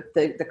any of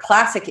the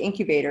classic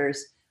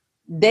incubators,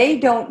 they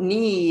don't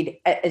need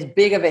as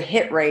big of a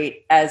hit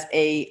rate as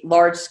a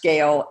large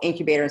scale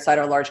incubator inside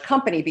a large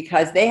company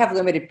because they have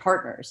limited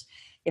partners.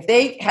 If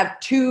they have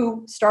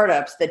 2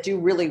 startups that do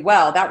really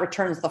well, that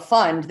returns the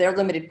fund, their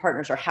limited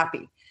partners are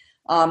happy.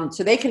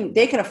 So they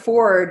can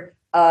afford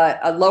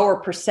a lower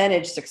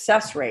percentage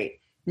success rate.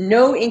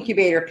 No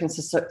incubator can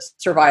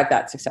survive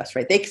that success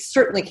rate. They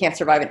certainly can't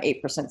survive an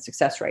 8%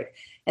 success rate.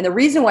 And the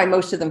reason why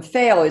most of them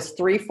fail is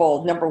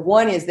threefold. Number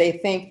one is they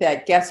think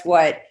that, guess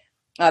what?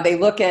 They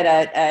look at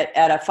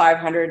a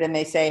 500 and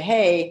they say,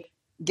 hey,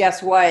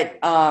 guess what?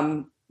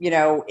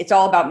 It's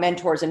all about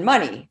mentors and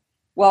money.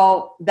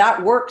 Well,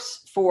 that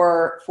works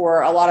for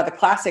a lot of the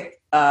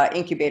classic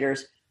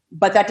incubators,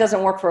 but that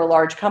doesn't work for a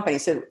large company.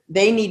 So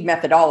they need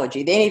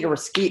methodology. They need a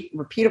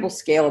repeatable,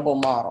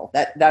 scalable model.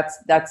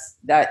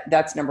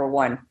 That's number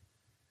one.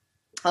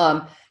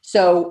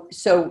 So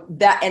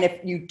that, and if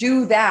you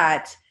do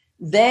that,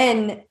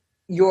 then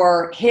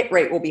your hit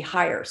rate will be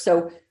higher.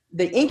 So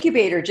the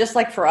incubator, just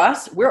like for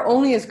us, we're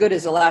only as good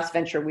as the last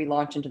venture we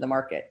launch into the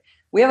market.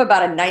 We have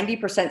about a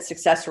 90%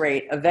 success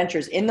rate of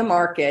ventures in the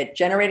market,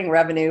 generating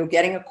revenue,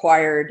 getting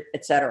acquired,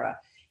 et cetera.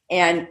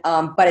 And,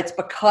 but it's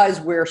because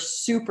we're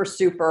super,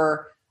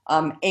 super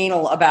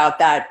anal about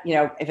that,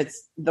 if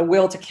it's the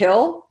will to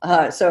kill.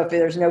 So if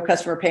there's no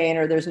customer pain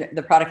or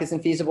the product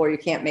isn't feasible or you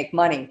can't make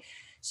money.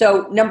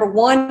 So number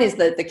one is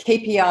that the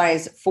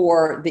KPIs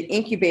for the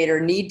incubator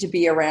need to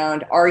be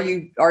around, are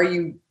you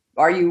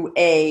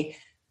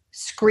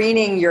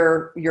screening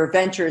your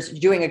ventures,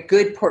 doing a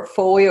good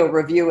portfolio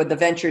review of the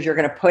ventures you're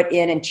going to put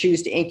in and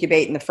choose to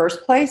incubate in the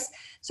first place.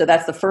 So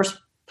that's the first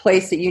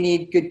place that you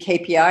need good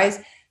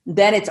KPIs.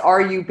 Then it's,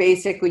 are you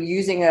basically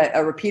using a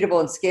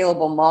repeatable and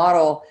scalable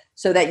model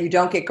so that you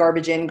don't get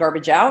garbage in,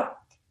 garbage out?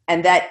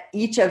 And that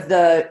each of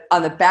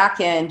on the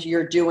back end,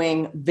 you're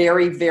doing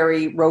very,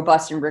 very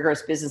robust and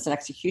rigorous business and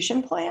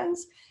execution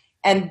plans.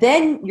 And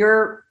then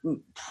your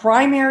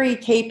primary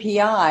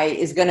KPI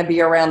is going to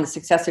be around the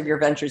success of your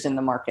ventures in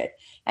the market.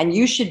 And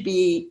you should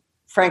be,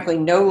 frankly,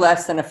 no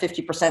less than a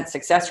 50%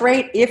 success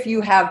rate if you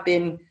have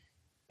been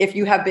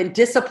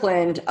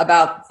disciplined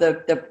about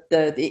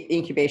the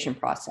incubation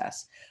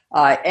process.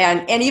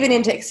 And even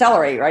into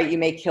accelerate, right? You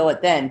may kill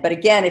it then. But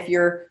again, if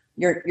you're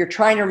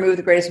trying to remove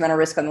the greatest amount of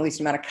risk on the least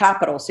amount of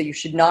capital, so you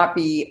should not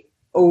be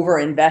over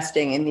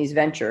investing in these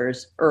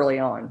ventures early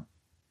on.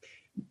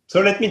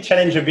 So let me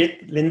challenge a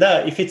bit,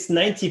 Linda. If it's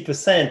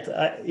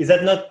 90%, is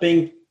that not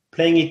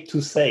playing it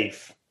too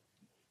safe?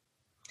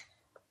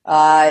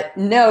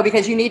 No,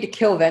 because you need to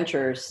kill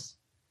ventures,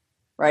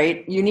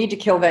 right? You need to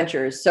kill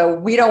ventures. So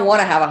we don't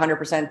want to have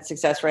 100%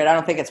 success rate. I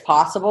don't think it's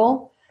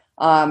possible.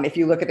 If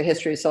you look at the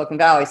history of Silicon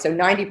Valley, so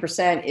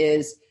 90%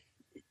 is.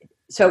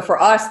 So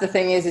for us, the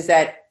thing is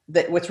that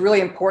that what's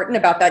really important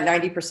about that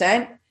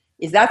 90%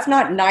 is that's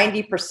not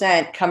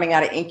 90% coming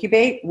out of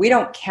Incubate. We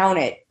don't count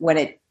it when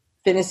it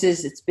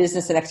finishes its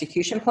business and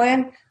execution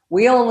plan.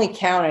 We only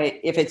count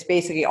it if it's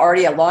basically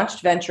already a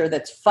launched venture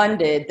that's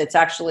funded, that's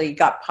actually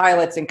got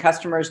pilots and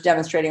customers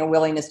demonstrating a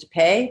willingness to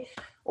pay,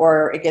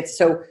 or it gets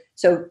so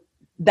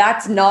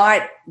that's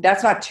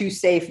not too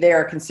safe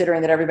there,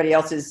 considering that everybody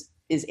else is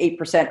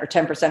 8% or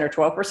 10% or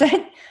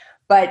 12%.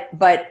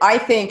 But I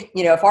think,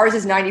 if ours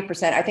is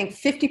 90%, I think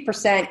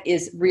 50%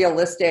 is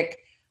realistic.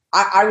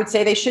 I would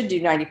say they should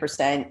do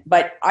 90%,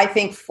 but I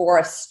think for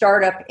a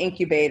startup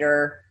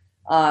incubator,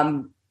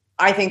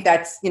 I think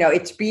that's,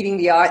 it's beating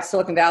the odds,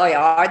 Silicon Valley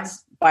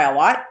odds by a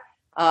lot.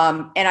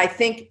 And I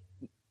think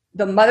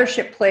the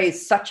mothership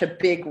plays such a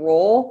big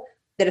role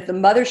that if the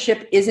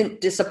mothership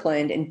isn't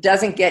disciplined and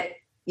doesn't get,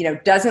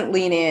 doesn't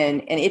lean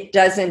in, and it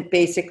doesn't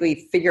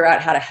basically figure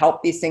out how to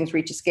help these things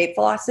reach escape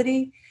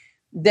velocity,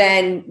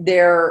 then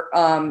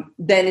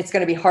then it's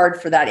going to be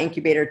hard for that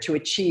incubator to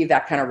achieve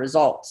that kind of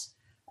results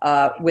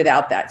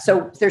without that.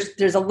 So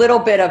there's a little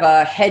bit of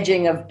a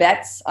hedging of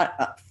bets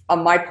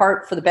on my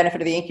part for the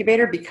benefit of the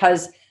incubator,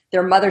 because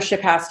their mothership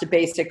has to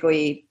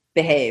basically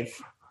behave.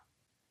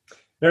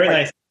 Very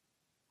nice.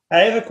 I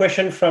have a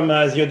question from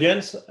the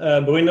audience,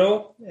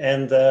 Bruno,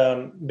 and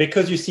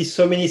because you see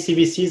so many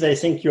CVCs, I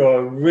think you're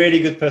a really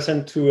good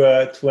person to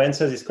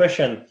answer this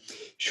question.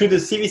 Should a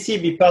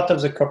CVC be part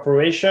of the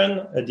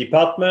corporation, a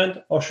department,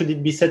 or should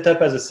it be set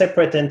up as a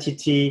separate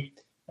entity,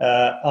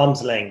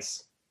 arm's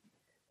length?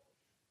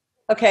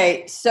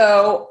 Okay,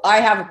 so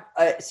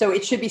so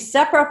it should be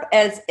separate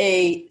as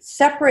a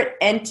separate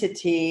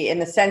entity in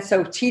the sense,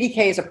 so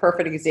TDK is a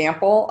perfect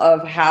example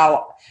of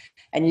how,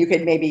 and you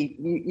could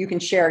you can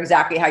share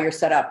exactly how you're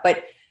set up.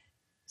 But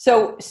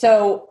so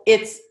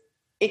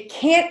it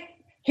can't,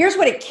 here's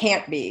what it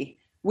can't be.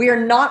 We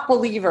are not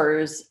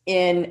believers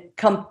in,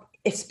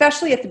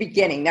 especially at the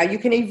beginning. Now you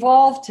can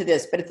evolve to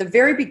this, but at the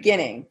very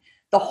beginning,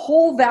 the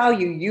whole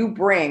value you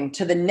bring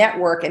to the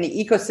network and the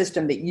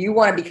ecosystem that you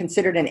want to be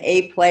considered an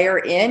A player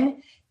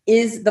in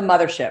is the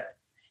mothership.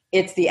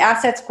 It's the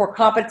assets, core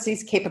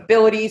competencies,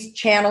 capabilities,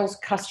 channels,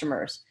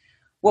 customers.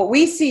 What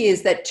we see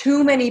is that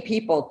too many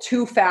people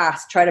too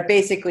fast try to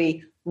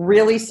basically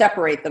really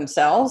separate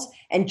themselves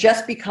and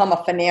just become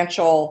a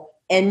financial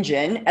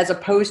engine as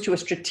opposed to a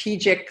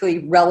strategically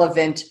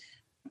relevant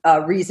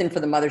reason for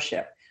the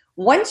mothership.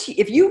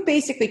 If you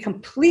basically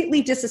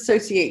completely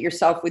disassociate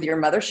yourself with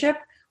your mothership,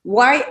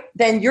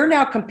 then you're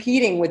now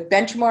competing with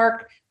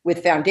Benchmark,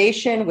 with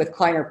Foundation, with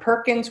Kleiner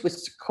Perkins, with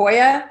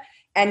Sequoia.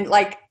 And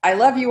I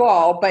love you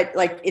all, but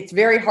it's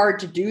very hard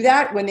to do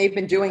that when they've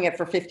been doing it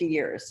for 50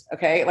 years.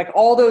 Okay.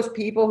 All those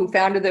people who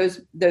founded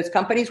those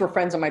companies were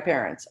friends of my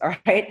parents. All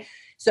right.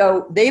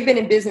 So they've been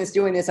in business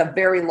doing this a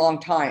very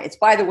long time. It's,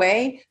 by the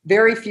way,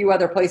 very few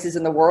other places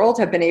in the world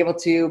have been able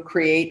to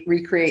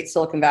recreate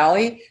Silicon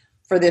Valley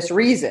for this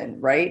reason.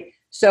 Right.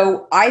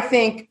 So I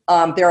think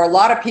there are a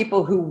lot of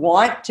people who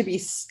want to be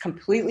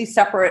completely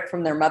separate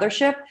from their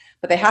mothership,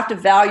 but they have to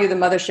value the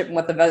mothership and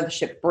what the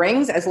mothership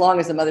brings, as long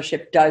as the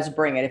mothership does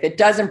bring it. If it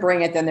doesn't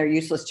bring it, then they're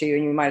useless to you,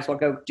 and you might as well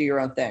go do your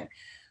own thing.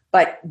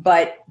 But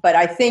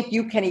I think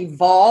you can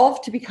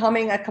evolve to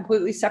becoming a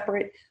completely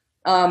separate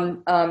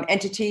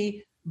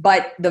entity.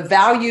 But the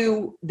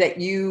value that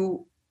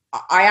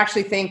I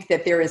actually think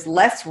that there is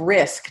less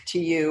risk to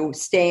you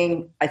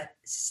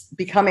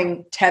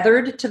becoming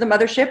tethered to the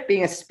mothership,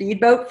 being a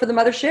speedboat for the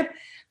mothership,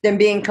 than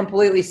being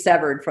completely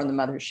severed from the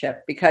mothership,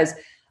 because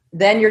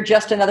then you're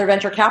just another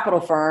venture capital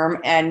firm,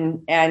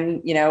 and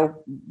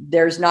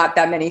there's not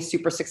that many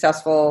super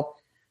successful,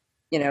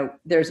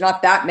 there's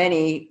not that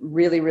many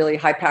really, really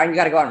high power. You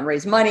got to go out and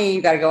raise money.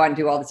 You got to go out and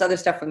do all this other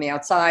stuff from the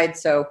outside.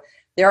 So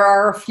there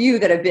are a few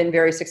that have been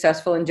very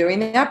successful in doing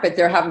that, but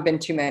there haven't been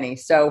too many.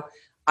 So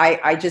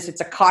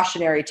it's a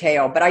cautionary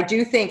tale. But I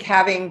do think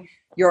having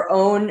your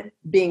own,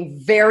 being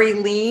very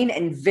lean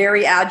and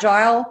very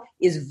agile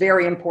is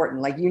very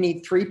important. You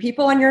need 3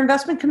 people on your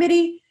investment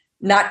committee,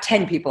 not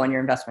 10 people on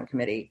your investment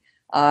committee.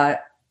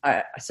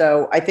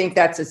 So I think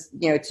that's,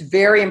 it's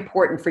very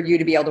important for you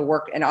to be able to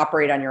work and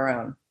operate on your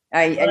own.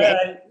 I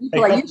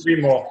can't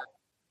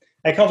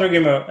agree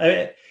more.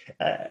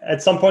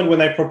 At some point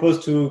when I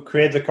proposed to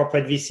create the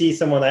corporate VC,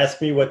 someone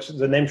asked me what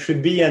the name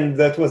should be, and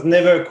that was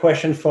never a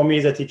question for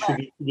me that it should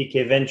be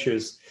TDK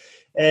Ventures.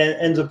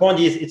 And the point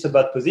is, it's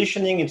about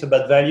positioning, it's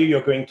about value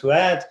you're going to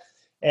add.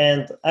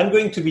 And I'm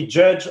going to be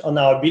judged on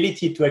our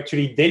ability to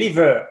actually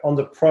deliver on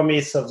the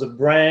promise of the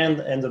brand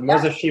and the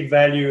mothership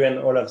value and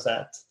all of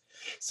that.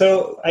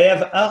 So I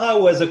have Ara,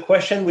 who has a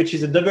question, which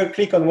is a double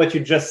click on what you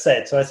just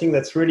said. So I think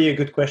that's really a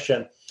good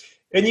question.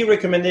 Any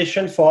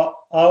recommendation for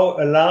how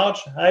a large,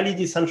 highly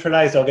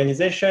decentralized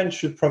organization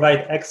should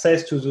provide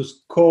access to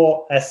those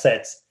core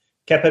assets,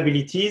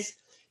 capabilities,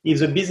 if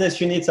the business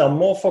units are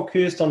more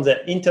focused on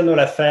their internal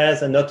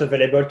affairs and not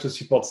available to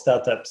support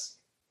startups?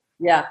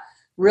 Yeah,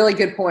 really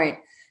good point.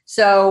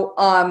 So,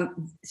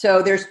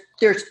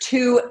 there's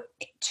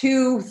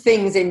two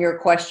things in your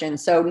question.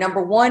 So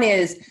number one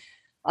is,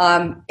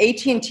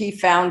 AT&T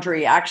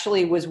Foundry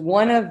actually was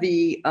one of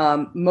the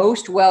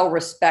most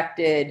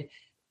well-respected.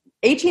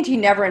 AT&T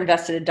never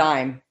invested a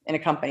dime in a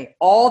company.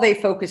 All they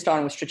focused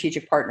on was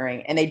strategic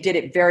partnering, and they did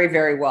it very,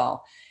 very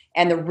well.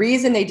 And the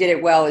reason they did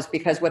it well is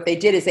because what they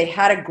did is they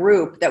had a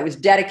group that was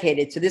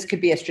dedicated. So this could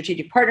be a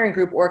strategic partnering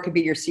group, or it could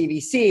be your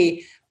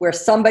CVC, where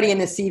somebody in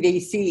the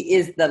CVC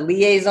is the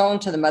liaison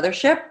to the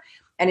mothership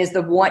and is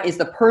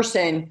the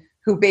person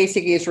who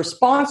basically is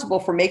responsible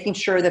for making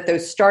sure that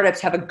those startups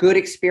have a good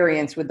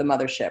experience with the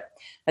mothership.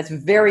 That's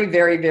very,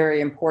 very,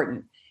 very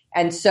important.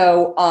 And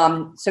so,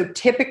 so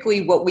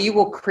typically what we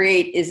will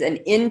create is an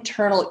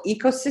internal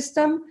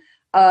ecosystem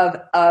of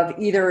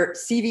either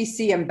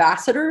CVC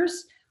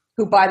ambassadors,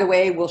 who, by the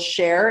way, will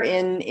share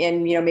in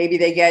maybe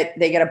they get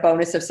a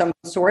bonus of some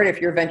sort if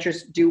your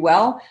ventures do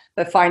well,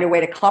 but find a way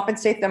to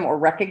compensate them or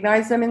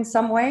recognize them in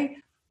some way.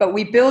 But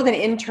we build an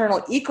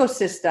internal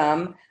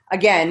ecosystem,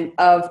 again,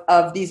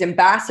 of these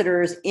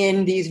ambassadors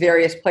in these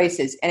various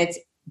places. And it's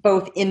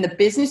both in the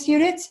business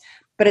units,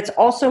 but it's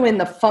also in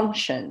the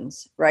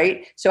functions,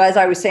 right? So as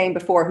I was saying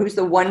before, who's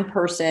the one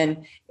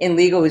person in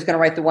legal who's going to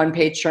write the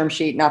 1-page term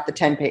sheet, not the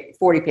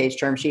 40-page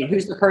term sheet?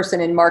 Who's the person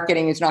in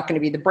marketing who's not going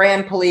to be the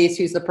brand police?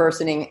 Who's the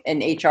person in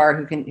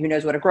HR who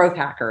knows what a growth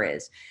hacker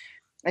is?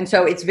 And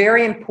so it's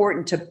very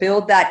important to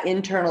build that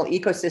internal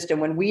ecosystem.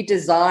 When we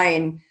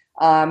design,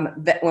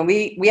 when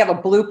we have a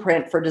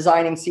blueprint for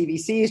designing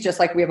CVCs, just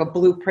like we have a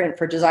blueprint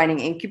for designing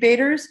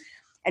incubators.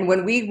 And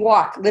when we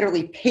walk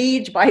literally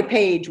page by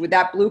page with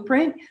that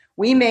blueprint,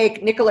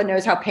 Nicola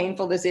knows how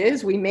painful this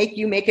is. We make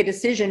you make a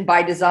decision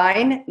by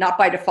design, not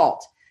by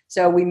default.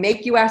 So we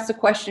make you ask the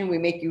question, we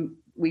make you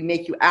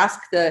ask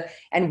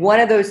and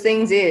one of those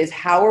things is,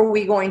 how are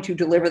we going to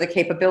deliver the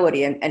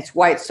capability? And it's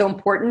why it's so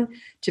important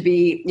to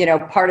be,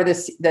 part of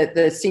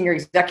the senior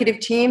executive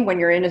team when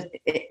you're in the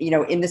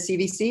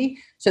CVC,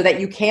 so that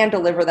you can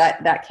deliver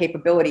that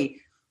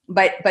capability.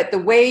 But the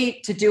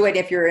way to do it,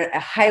 if you're a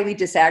highly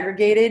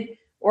disaggregated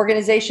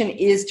organization,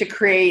 is to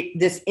create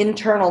this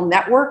internal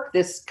network,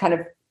 this kind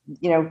of,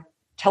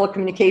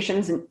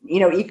 telecommunications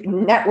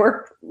and,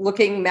 network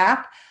looking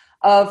map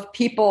of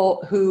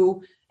people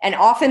who, and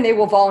often they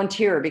will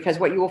volunteer, because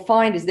what you will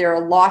find is there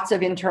are lots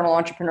of internal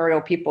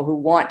entrepreneurial people who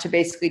want to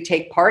basically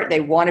take part. They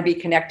want to be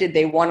connected.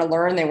 They want to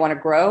learn. They want to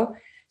grow.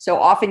 So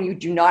often you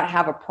do not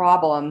have a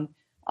problem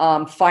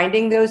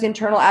finding those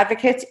internal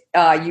advocates.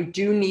 You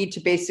do need to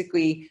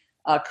basically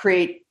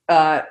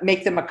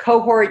make them a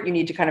cohort. You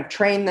need to kind of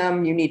train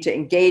them. You need to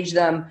engage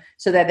them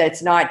so that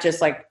it's not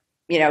just like,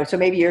 so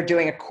maybe you're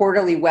doing a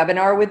quarterly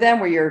webinar with them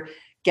where you're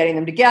getting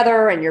them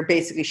together and you're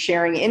basically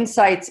sharing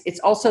insights. It's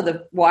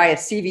also why a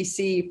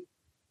CVC,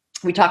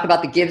 we talk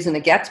about the gives and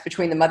the gets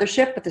between the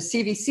mothership, but the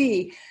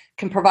CVC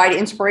can provide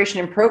inspiration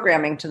and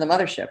programming to the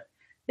mothership.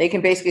 They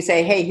can basically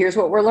say, hey, here's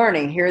what we're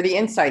learning. Here are the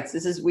insights.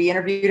 We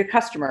interviewed a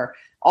customer.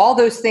 All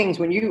those things,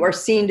 when you are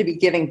seen to be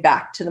giving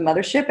back to the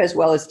mothership as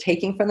well as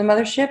taking from the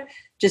mothership,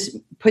 just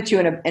puts you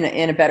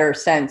in a better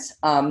sense.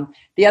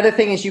 The other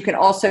thing is you can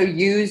also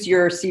use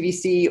your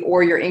CVC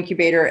or your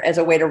incubator as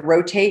a way to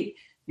rotate.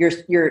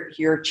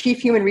 Your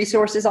chief human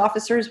resources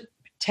officers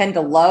tend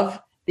to love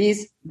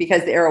these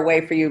because they're a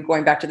way for you,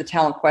 going back to the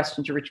talent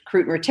question, to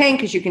recruit and retain,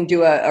 because you can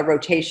do a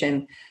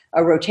rotation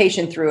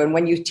through. And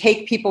when you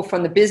take people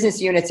from the business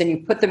units and you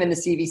put them in the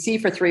CVC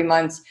for 3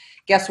 months,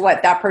 guess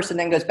what? That person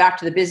then goes back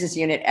to the business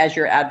unit as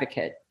your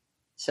advocate.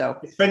 So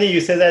it's funny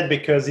you say that,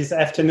 because this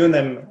afternoon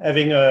I'm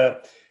having a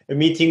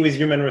meeting with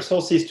human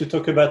resources to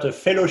talk about a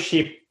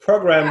fellowship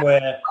program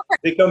where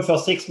they come for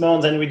 6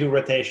 months and we do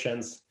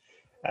rotations.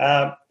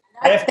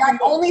 That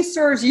only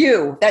serves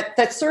you.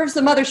 That serves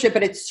the mothership,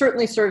 but it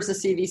certainly serves the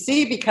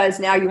CVC, because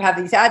now you have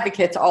these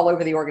advocates all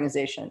over the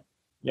organization.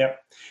 Yeah.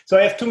 So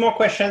I have 2 more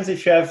questions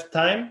if you have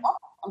time. Oh,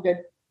 I'm good.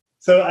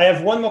 So I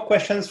have one more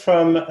question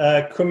from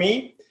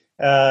Kumi,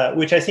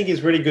 which I think is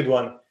a really good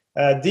one.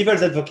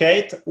 Devil's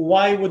advocate,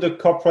 why would a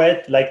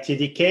corporate like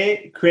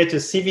TDK create a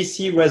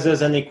CVC rather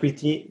than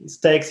equity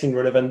stakes in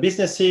relevant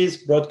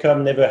businesses?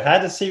 Broadcom never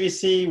had a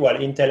CVC, while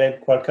Intel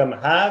and Qualcomm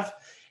have.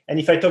 And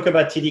if I talk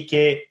about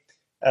TDK,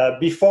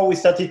 before we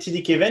started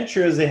TDK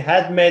Ventures, they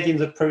had made in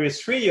the previous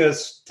 3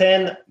 years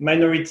 10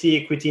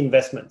 minority equity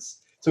investments.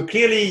 So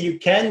clearly you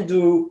can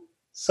do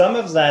some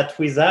of that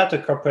without a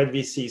corporate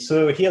VC.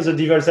 So here's a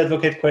devil's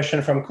advocate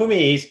question from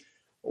Kumi is,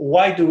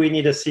 why do we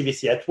need a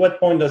CVC? At what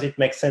point does it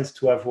make sense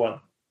to have one?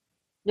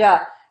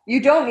 Yeah,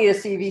 you don't need a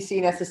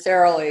CVC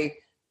necessarily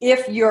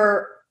if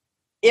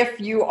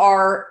you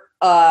are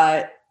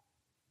an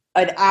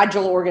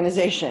agile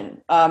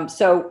organization.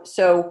 So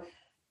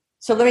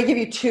let me give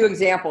you 2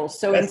 examples.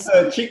 So that's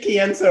a cheeky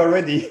answer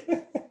already.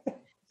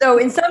 So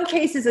in some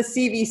cases, a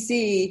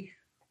CVC.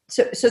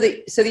 So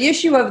the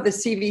issue of the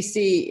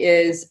CVC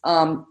is,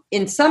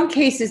 in some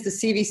cases, the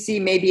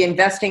CVC may be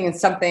investing in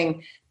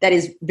something that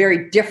is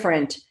very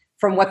different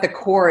from what the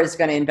core is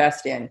going to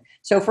invest in.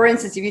 So for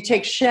instance, if you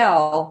take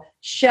Shell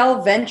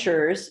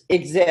Ventures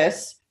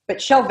exists, but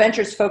Shell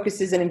Ventures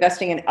focuses on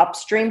investing in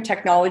upstream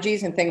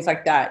technologies and things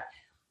like that.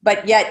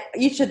 but yet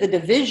each of the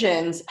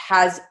divisions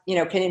has,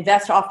 can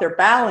invest off their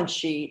balance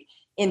sheet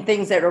in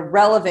things that are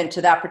relevant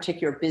to that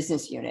particular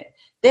business unit.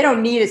 They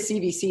don't need a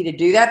CVC to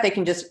do that. They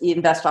can just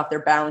invest off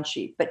their balance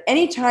sheet. But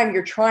anytime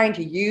you're trying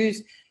to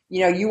use,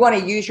 you want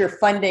to use your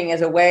funding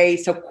as a way.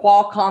 So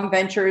Qualcomm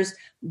Ventures,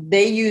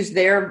 they use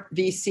their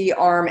VC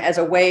arm as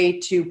a way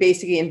to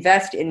basically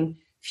invest in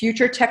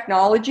future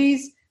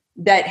technologies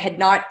that had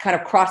not kind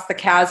of crossed the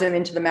chasm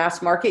into the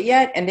mass market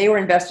yet. And they were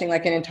investing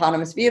like in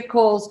autonomous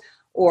vehicles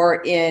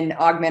or in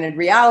augmented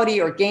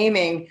reality or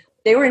gaming.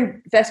 They were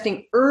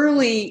investing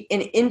early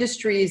in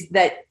industries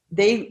that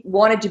they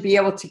wanted to be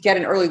able to get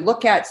an early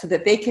look at so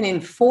that they can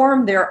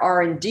inform their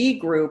R&D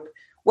group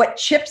what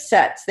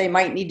chipsets they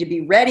might need to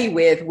be ready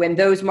with when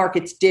those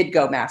markets did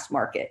go mass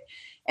market.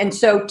 And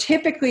so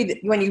typically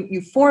when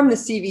you form the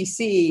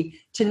CVC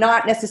to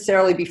not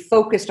necessarily be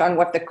focused on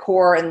what the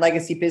core and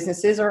legacy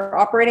businesses are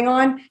operating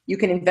on, you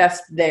can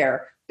invest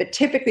there. But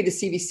typically the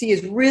CVC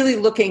is really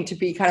looking to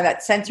be kind of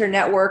that sensor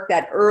network,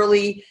 that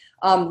early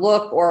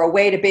look, or a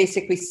way to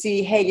basically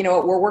see, hey, you know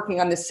what, we're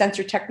working on this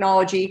sensor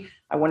technology.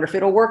 I wonder if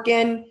it'll work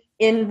in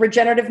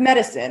regenerative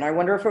medicine. I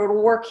wonder if it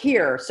will work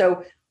here.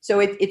 So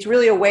it's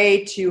really a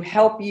way to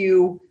help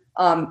you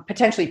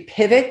potentially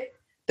pivot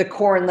the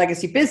core and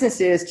legacy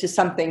businesses to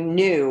something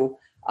new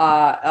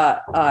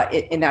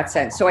in that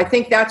sense. So I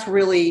think that's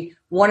really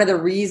one of the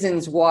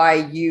reasons why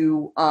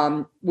you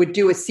would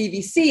do a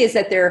CVC, is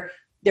that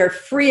they're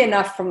free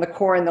enough from the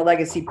core and the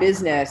legacy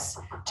business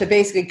to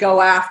basically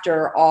go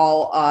after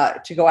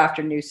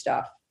new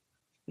stuff.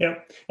 Yeah.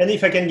 And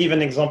if I can give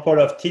an example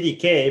of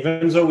TDK,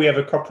 even though we have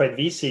a corporate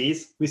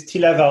VCs, we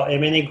still have our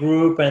M&A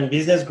group and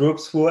business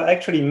groups who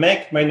actually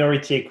make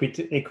minority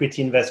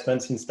equity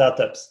investments in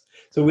startups.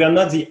 So we are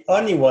not the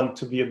only one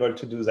to be able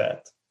to do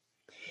that.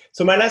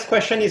 So my last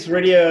question is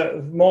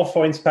really more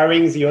for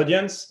inspiring the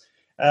audience.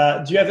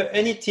 Do you have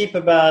any tip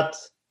about,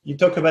 you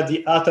talk about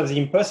the art of the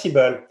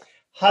impossible.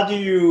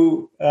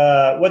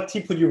 What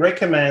tip would you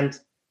recommend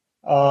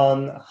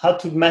on how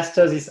to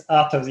master this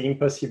art of the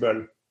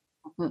impossible?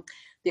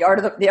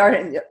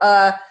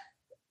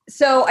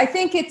 So I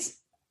think it's,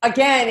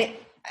 again,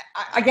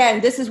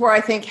 this is where I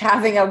think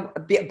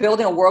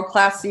building a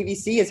world-class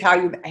CVC is how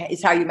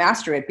you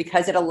master it,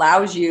 because it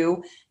allows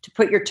you to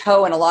put your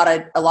toe in a lot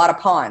of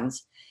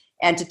ponds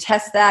and to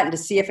test that and to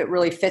see if it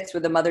really fits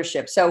with the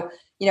mothership. So,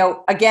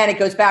 again, it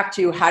goes back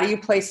to, how do you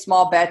place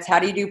small bets? How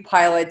do you do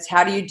pilots?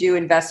 How do you do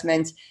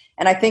investments?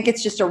 And I think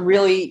it's just a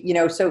really,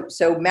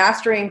 so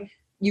mastering,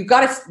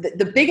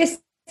 the biggest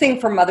thing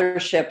for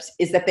motherships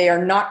is that they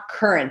are not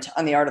current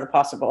on the art of the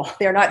possible.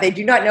 They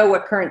do not know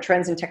what current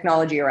trends in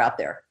technology are out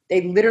there.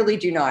 They literally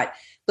do not.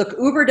 Look,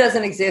 Uber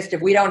doesn't exist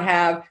if we don't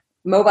have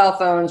mobile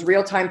phones,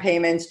 real-time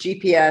payments,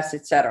 GPS,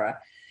 et cetera.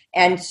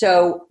 And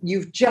so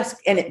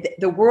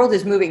the world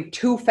is moving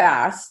too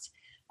fast.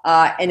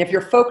 And if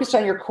you're focused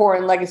on your core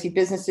and legacy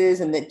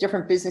businesses and the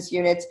different business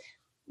units,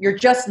 you're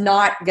just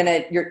not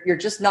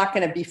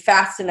gonna be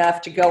fast enough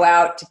to go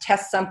out to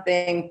test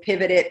something,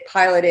 pivot it,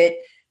 pilot it,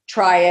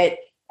 try it.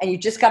 And you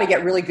just got to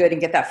get really good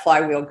and get that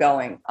flywheel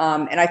going.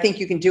 And I think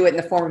you can do it in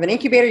the form of an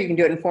incubator. You can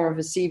do it in the form of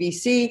a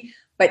CVC.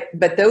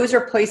 But those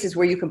are places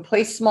where you can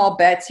place small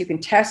bets. You can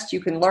test. You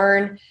can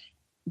learn.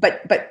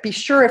 But be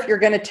sure, if you're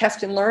going to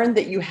test and learn,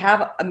 that you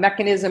have a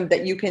mechanism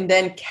that you can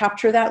then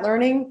capture that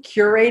learning,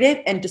 curate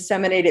it, and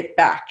disseminate it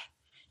back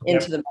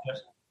into the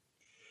market.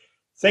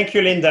 Thank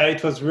you, Linda.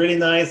 It was really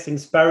nice,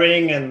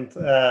 inspiring, and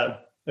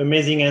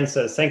amazing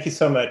answers. Thank you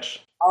so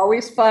much.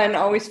 Always fun.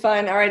 Always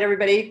fun. All right,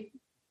 everybody.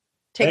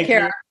 Take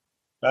care. You.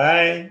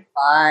 Bye.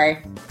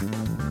 Bye.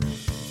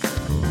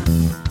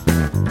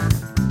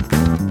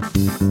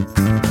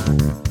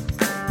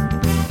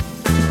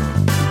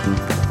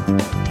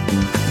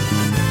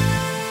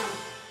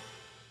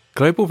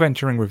 Global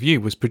Venturing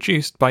Review was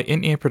produced by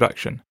In-Ear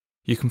Production.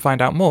 You can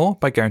find out more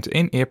by going to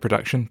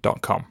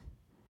inearproduction.com.